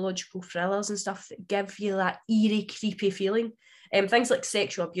psychological thrillers and stuff that give you that eerie, creepy feeling. Things like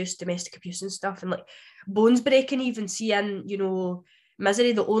sexual abuse, domestic abuse and stuff, and like bones breaking, even seeing, you know,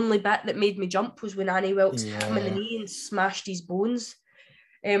 Misery, the only bit that made me jump was when Annie Wilkes hit him in the knee and smashed his bones.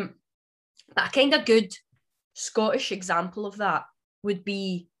 But a kind of good Scottish example of that would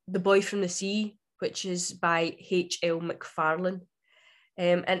be The Boy from the Sea, which is by H.L. Macfarlane.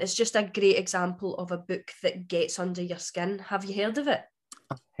 And it's just a great example of a book that gets under your skin. Have you heard of it?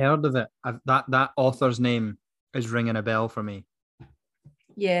 I've heard of it. That author's name is ringing a bell for me.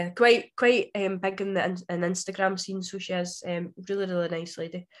 Yeah, quite big in the Instagram scene, so she is really, really nice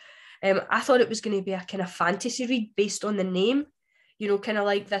lady. I thought it was going to be a kind of fantasy read based on the name, you know, kind of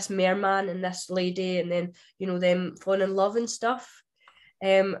like this merman and this lady and then, you know, them falling in love and stuff.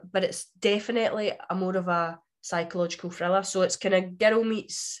 But it's definitely more of a psychological thriller. So it's kind of girl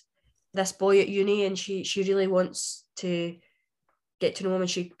meets this boy at uni and she really wants to get to know him and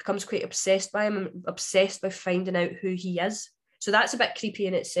she becomes quite obsessed by him and obsessed by finding out who he is. So that's a bit creepy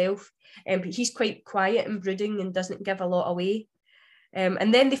in itself. But he's quite quiet and brooding and doesn't give a lot away.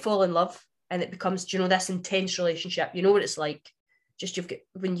 And then they fall in love and it becomes, you know, this intense relationship. You know what it's like. Just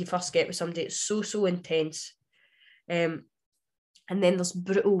when you first get with somebody, it's so intense. And then there's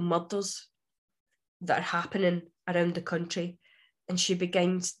brutal murders that are happening around the country. And she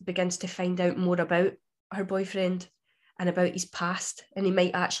begins to find out more about her boyfriend and about his past. And he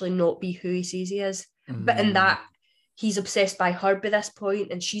might actually not be who he says he is. But in that, he's obsessed by her by this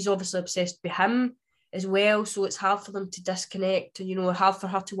point, and she's obviously obsessed by him as well. So it's hard for them to disconnect, and, you know, hard for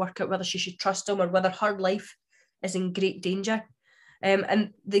her to work out whether she should trust him or whether her life is in great danger. And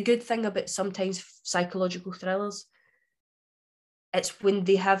the good thing about sometimes psychological thrillers, it's when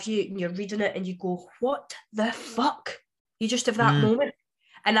they have you and you're reading it and you go, what the fuck? You just have that moment.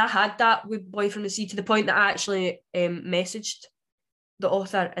 And I had that with Boy from the Sea, to the point that I actually messaged the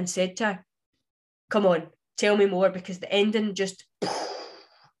author and said to her, come on, tell me more, because the ending just,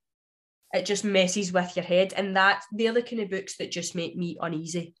 it just messes with your head. And they're the kind of books that just make me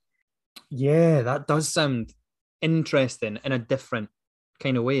uneasy. Yeah, that does sound interesting in a different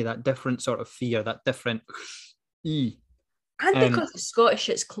kind of way, that different sort of fear, that different... And because it's Scottish,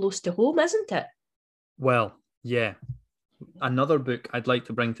 it's close to home, isn't it? Well, yeah. Another book I'd like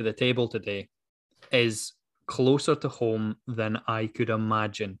to bring to the table today is closer to home than I could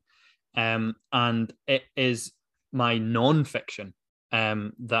imagine. And it is my non-fiction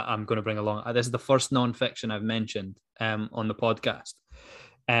that I'm going to bring along. This is the first non-fiction I've mentioned on the podcast.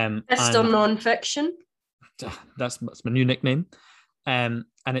 Mr. Non-fiction. That's my new nickname. And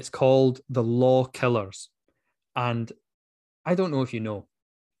it's called The Law Killers. And I don't know if you know,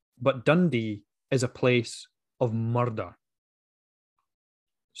 but Dundee is a place of murder.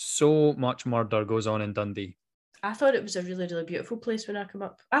 So much murder goes on in Dundee. I thought it was a really, really beautiful place when I came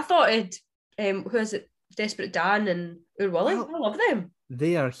up. I thought it, who is it? Desperate Dan and Urwillie. Well, I love them.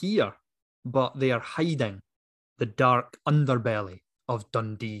 They are here, but they are hiding the dark underbelly of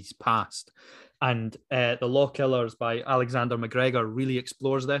Dundee's past. And The Law Killers by Alexander McGregor really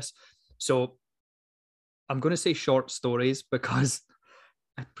explores this. So I'm going to say short stories because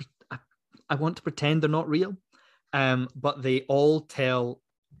I want to pretend they're not real. But they all tell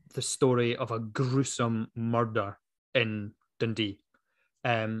the story of a gruesome murder in Dundee.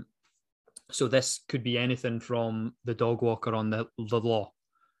 So this could be anything from the dog walker on the law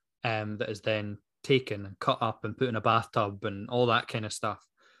that is then taken and cut up and put in a bathtub and all that kind of stuff,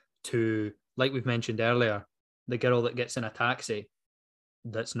 to, like we've mentioned earlier, the girl that gets in a taxi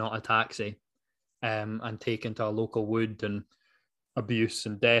that's not a taxi and taken to a local wood, and abuse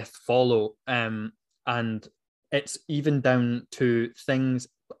and death follow. And it's even down to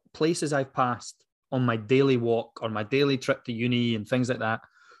places I've passed on my daily walk or my daily trip to uni and things like that.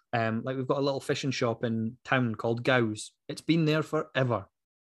 Like we've got a little fishing shop in town called Gow's. It's been there forever,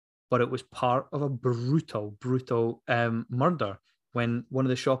 but it was part of a brutal murder. When one of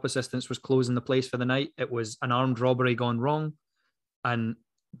the shop assistants was closing the place for the night, it was an armed robbery gone wrong, and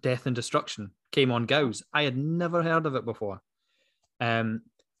death and destruction came on Gow's. I had never heard of it before.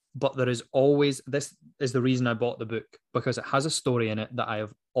 But there is always, this is the reason I bought the book, because it has a story in it that I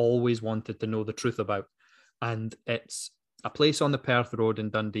have always wanted to know the truth about. And it's a place on the Perth Road in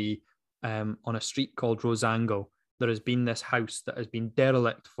Dundee, on a street called Rosango. There has been this house that has been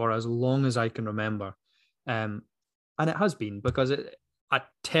derelict for as long as I can remember. And it has been, because a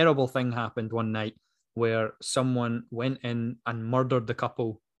terrible thing happened one night where someone went in and murdered the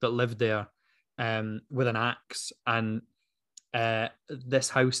couple that lived there with an axe. And this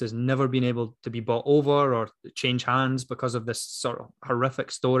house has never been able to be bought over or change hands because of this sort of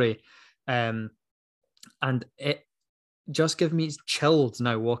horrific story. And it just gives me chills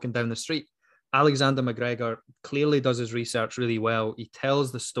now walking down the street. Alexander McGregor clearly does his research really well. He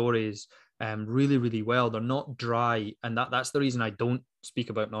tells the stories really, really well. They're not dry. And that's the reason I don't speak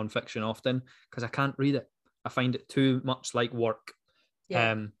about nonfiction often, because I can't read it. I find it too much like work.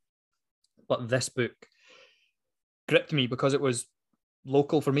 Yeah. But this book gripped me because it was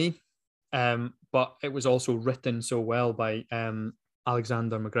local for me, but it was also written so well by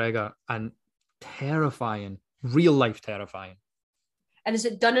Alexander McGregor, and terrifying, real life terrifying. And is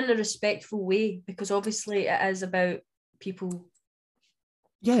it done in a respectful way? Because obviously it is about people.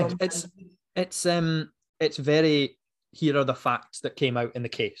 Yeah, it's very, here are the facts that came out in the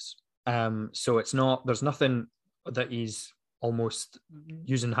case. So it's not, there's nothing that he's almost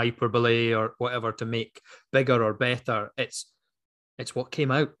using hyperbole or whatever to make bigger or better. It's what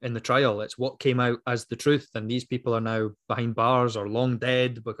came out in the trial. It's what came out as the truth. And these people are now behind bars or long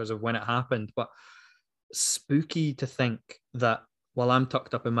dead because of when it happened. But spooky to think that while I'm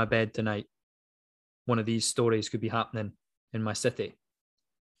tucked up in my bed tonight, one of these stories could be happening in my city.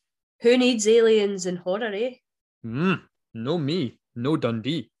 Who needs aliens and horror, eh? No me, no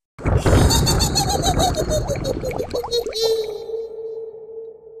Dundee.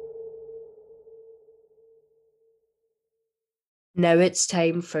 Now it's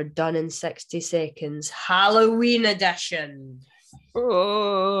time for Done in 60 Seconds, Halloween edition.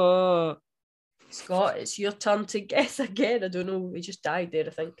 Oh. Scott, it's your turn to guess again. I don't know, we just died there,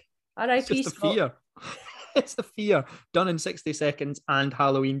 I think. It's R.I.P. just the Scott. fear. It's the fear. Done in 60 seconds and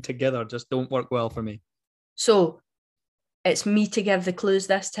Halloween together just don't work well for me. So it's me to give the clues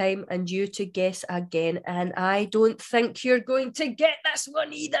this time and you to guess again. And I don't think you're going to get this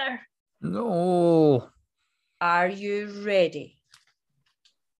one either. No. Are you ready?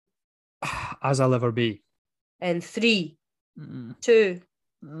 As I'll ever be. In 3, Mm. 2,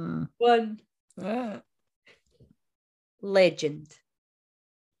 Mm. 1. Ah. Legend.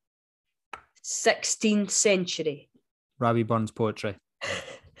 16th century. Rabbie Burns poetry.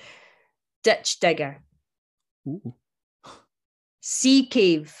 Ditch digger. Ooh. Sea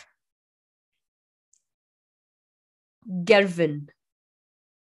cave. Girvan.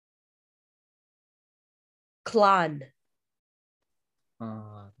 Clan.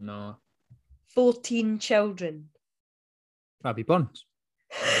 No. 14 children. Rabbie Burns.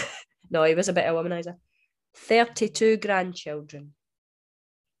 No, he was a bit of a womanizer. 32 grandchildren.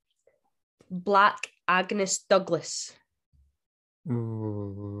 Black Agnes Douglas.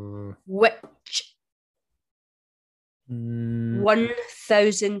 Ooh. Witch. Mm.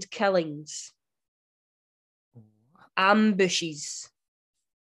 1,000 killings. Ambushes.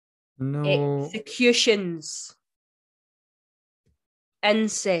 No. Executions.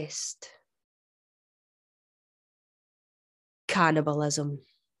 Incest. Cannibalism.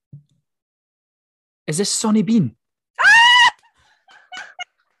 Is this Sonny Bean?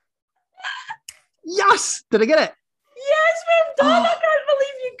 Yes! Did I get it? Yes, we've done Oh. it. I can't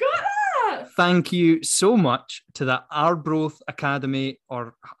believe you got that. Thank you so much to the Arbroath Academy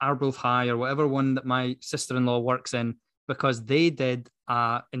or Arbroath High or whatever one that my sister-in-law works in, because they did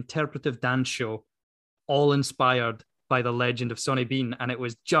a interpretive dance show all inspired by the legend of Sonny Bean. And it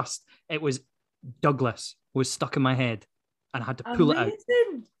was Douglas was stuck in my head and I had to pull it out.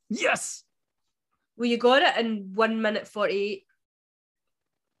 Amazing. Yes! Well, you got it in 1 minute 48.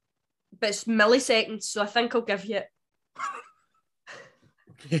 But it's milliseconds, so I think I'll give you it.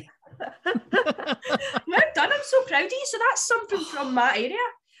 Okay. Well done, I'm so proud of you. So that's something from my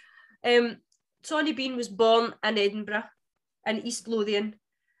area. Sonny Bean was born in Edinburgh, in East Lothian,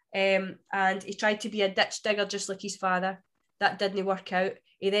 and he tried to be a ditch digger just like his father. That didn't work out.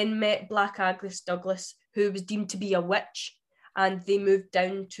 He then met Black Agnes Douglas, who was deemed to be a witch, and they moved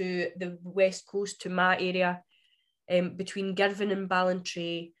down to the west coast to my area, between Girvan and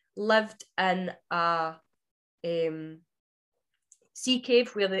Ballantrae, lived in a sea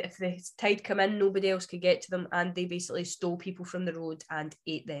cave where if the tide come in, nobody else could get to them, and they basically stole people from the road and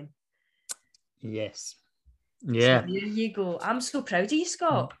ate them. Yes. Yeah. So there you go. I'm so proud of you,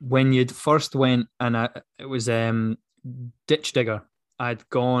 Scott. When you'd first went and it was ditch digger, I'd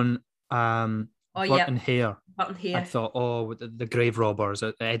gone Oh Burton yeah, Hare. button here. I thought, oh, the grave robbers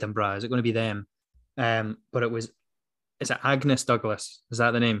at Edinburgh, is it going to be them? But is it Agnes Douglas? Is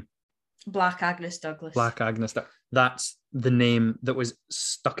that the name? Black Agnes Douglas. Black Agnes. That's the name that was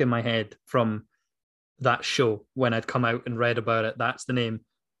stuck in my head from that show when I'd come out and read about it. That's the name.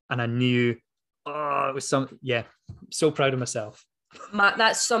 And I knew, it was so proud of myself.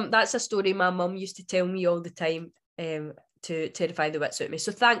 That's a story my mum used to tell me all the time, to terrify the wits out of me.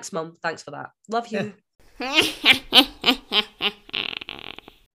 So thanks, Mum. Thanks for that. Love you.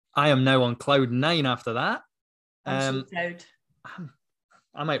 I am now on cloud 9 after that. I'm so proud.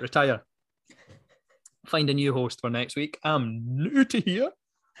 I might retire. Find a new host for next week. I'm new to here.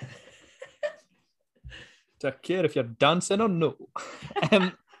 Do I care if you're dancing or no?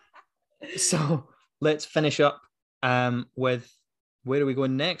 So let's finish up with where are we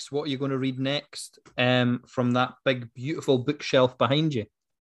going next? What are you going to read next from that big, beautiful bookshelf behind you?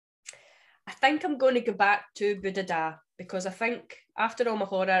 I think I'm going to go back to Budada, because I think after all my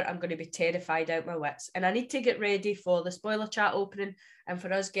horror, I'm going to be terrified out my wits. And I need to get ready for the spoiler chat opening and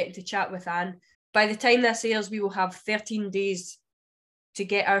for us getting to chat with Anne. By the time this airs, we will have 13 days to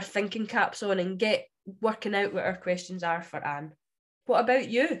get our thinking caps on and get working out what our questions are for Anne. What about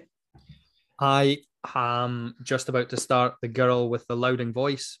you? I am just about to start The Girl with the Louding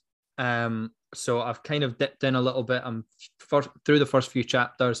Voice. So I've kind of dipped in a little bit. I'm through the first few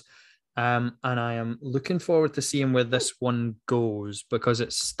chapters. And I am looking forward to seeing where this one goes, because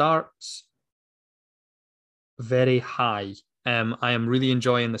it starts very high. I am really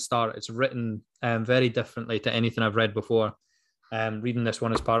enjoying the start. It's written very differently to anything I've read before. Reading this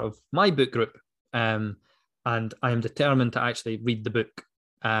one as part of my book group. And I am determined to actually read the book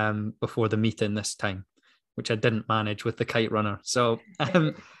before the meeting this time, which I didn't manage with The Kite Runner. So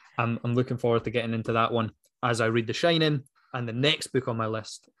I'm looking forward to getting into that one as I read The Shining. And the next book on my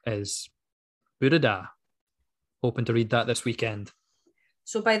list is Budada. Hoping to read that this weekend.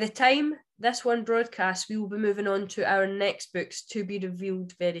 So by the time this one broadcasts, we will be moving on to our next books to be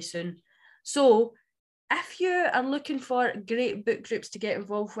revealed very soon. So if you are looking for great book groups to get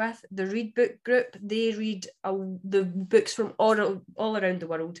involved with, the Read Book Group, they read the books from all around the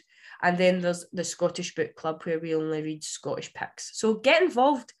world. And then there's the Scottish Book Club, where we only read Scottish picks. So get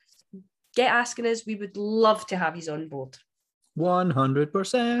involved, get asking us. We would love to have you on board.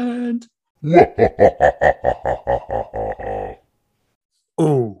 100%.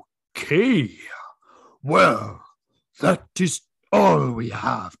 Okay. Well, that is all we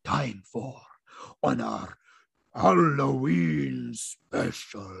have time for on our Halloween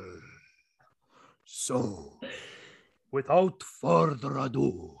special. So, without further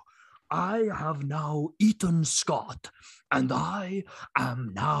ado, I have now eaten Scott, and I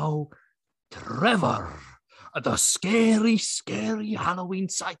am now Trevor, the scary, scary Halloween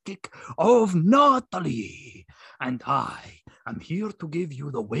sidekick of Natalie. And I am here to give you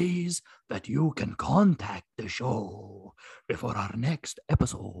the ways that you can contact the show before our next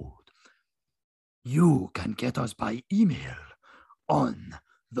episode. You can get us by email on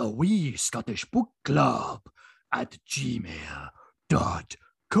the Wee Scottish Book Club at gmail.com.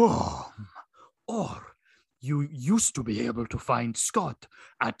 Or you used to be able to find Scott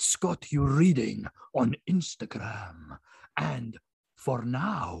at Scott You Reading on Instagram. And for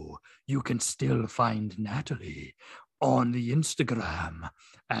now, you can still find Natalie on the Instagram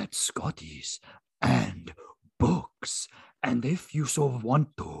at Scotties and Books. And if you so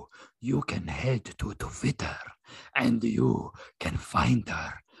want to, you can head to Twitter and you can find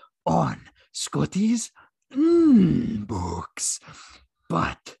her on Scotties Books.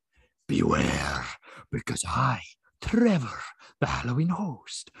 But beware, because I, Trevor, the Halloween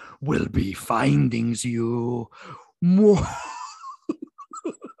host, will be finding you more.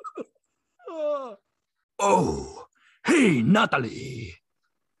 Oh, hey, Natalie.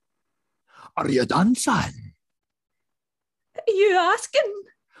 Are you done, son? Are you asking?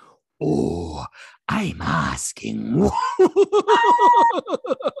 Oh, I'm asking.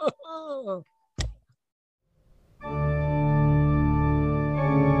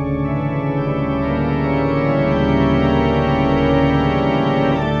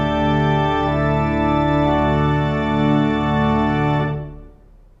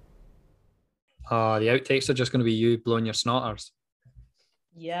 The outtakes are just going to be you blowing your snotters.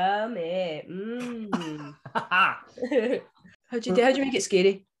 Yeah, mate. How'd you make it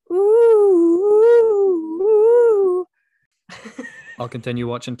scary? Ooh. I'll continue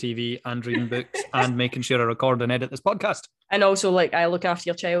watching TV and reading books and making sure I record and edit this podcast. And also, like, I look after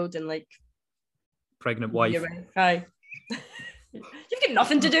your child and, like, Pregnant wife. Hi. You've got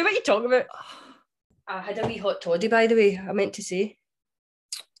nothing to do. What are you talking about? I had a wee hot toddy, by the way. I meant to say.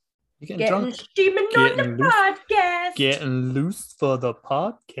 You getting drunk? Steaming on the podcast. Getting loose for the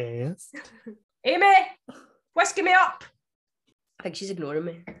podcast. Amy, whiskey me up. I think she's ignoring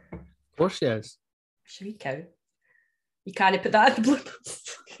me. Of course she is. She's a cow. You can't put that in the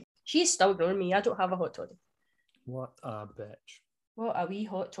bloopers. She's still ignoring me. I don't have a hot toddy. What a bitch. What a wee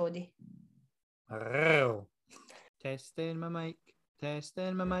hot toddy. Testing my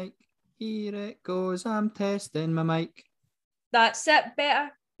mic. Here it goes. I'm testing my mic. That's it,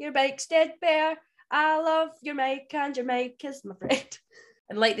 better. Your mic's dead better. I love your mic and your mic is my friend.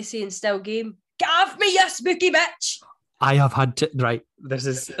 And like they say in Still Game, get off me, you spooky bitch. I have had to, right, this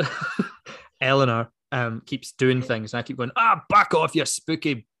is, Eleanor keeps doing things and I keep going, back off, you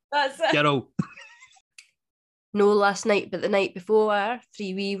spooky That's it. girl. No last night, but the night before,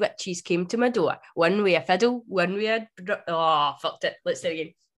 3 wee witches came to my door. One with a fiddle, one with a... fucked it. Let's do it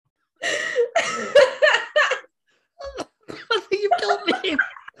again. I think you've killed me.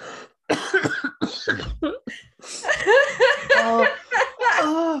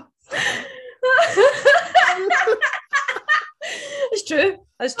 It's true.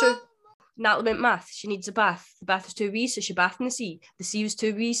 That's true. Natalie meant math. She needs a bath. The bath is too wee, so she bathed in the sea. The sea was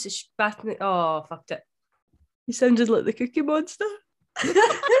too wee, so she bathed in the... Oh, fucked it. You sounded like the Cookie Monster.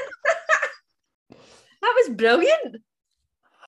 That was brilliant.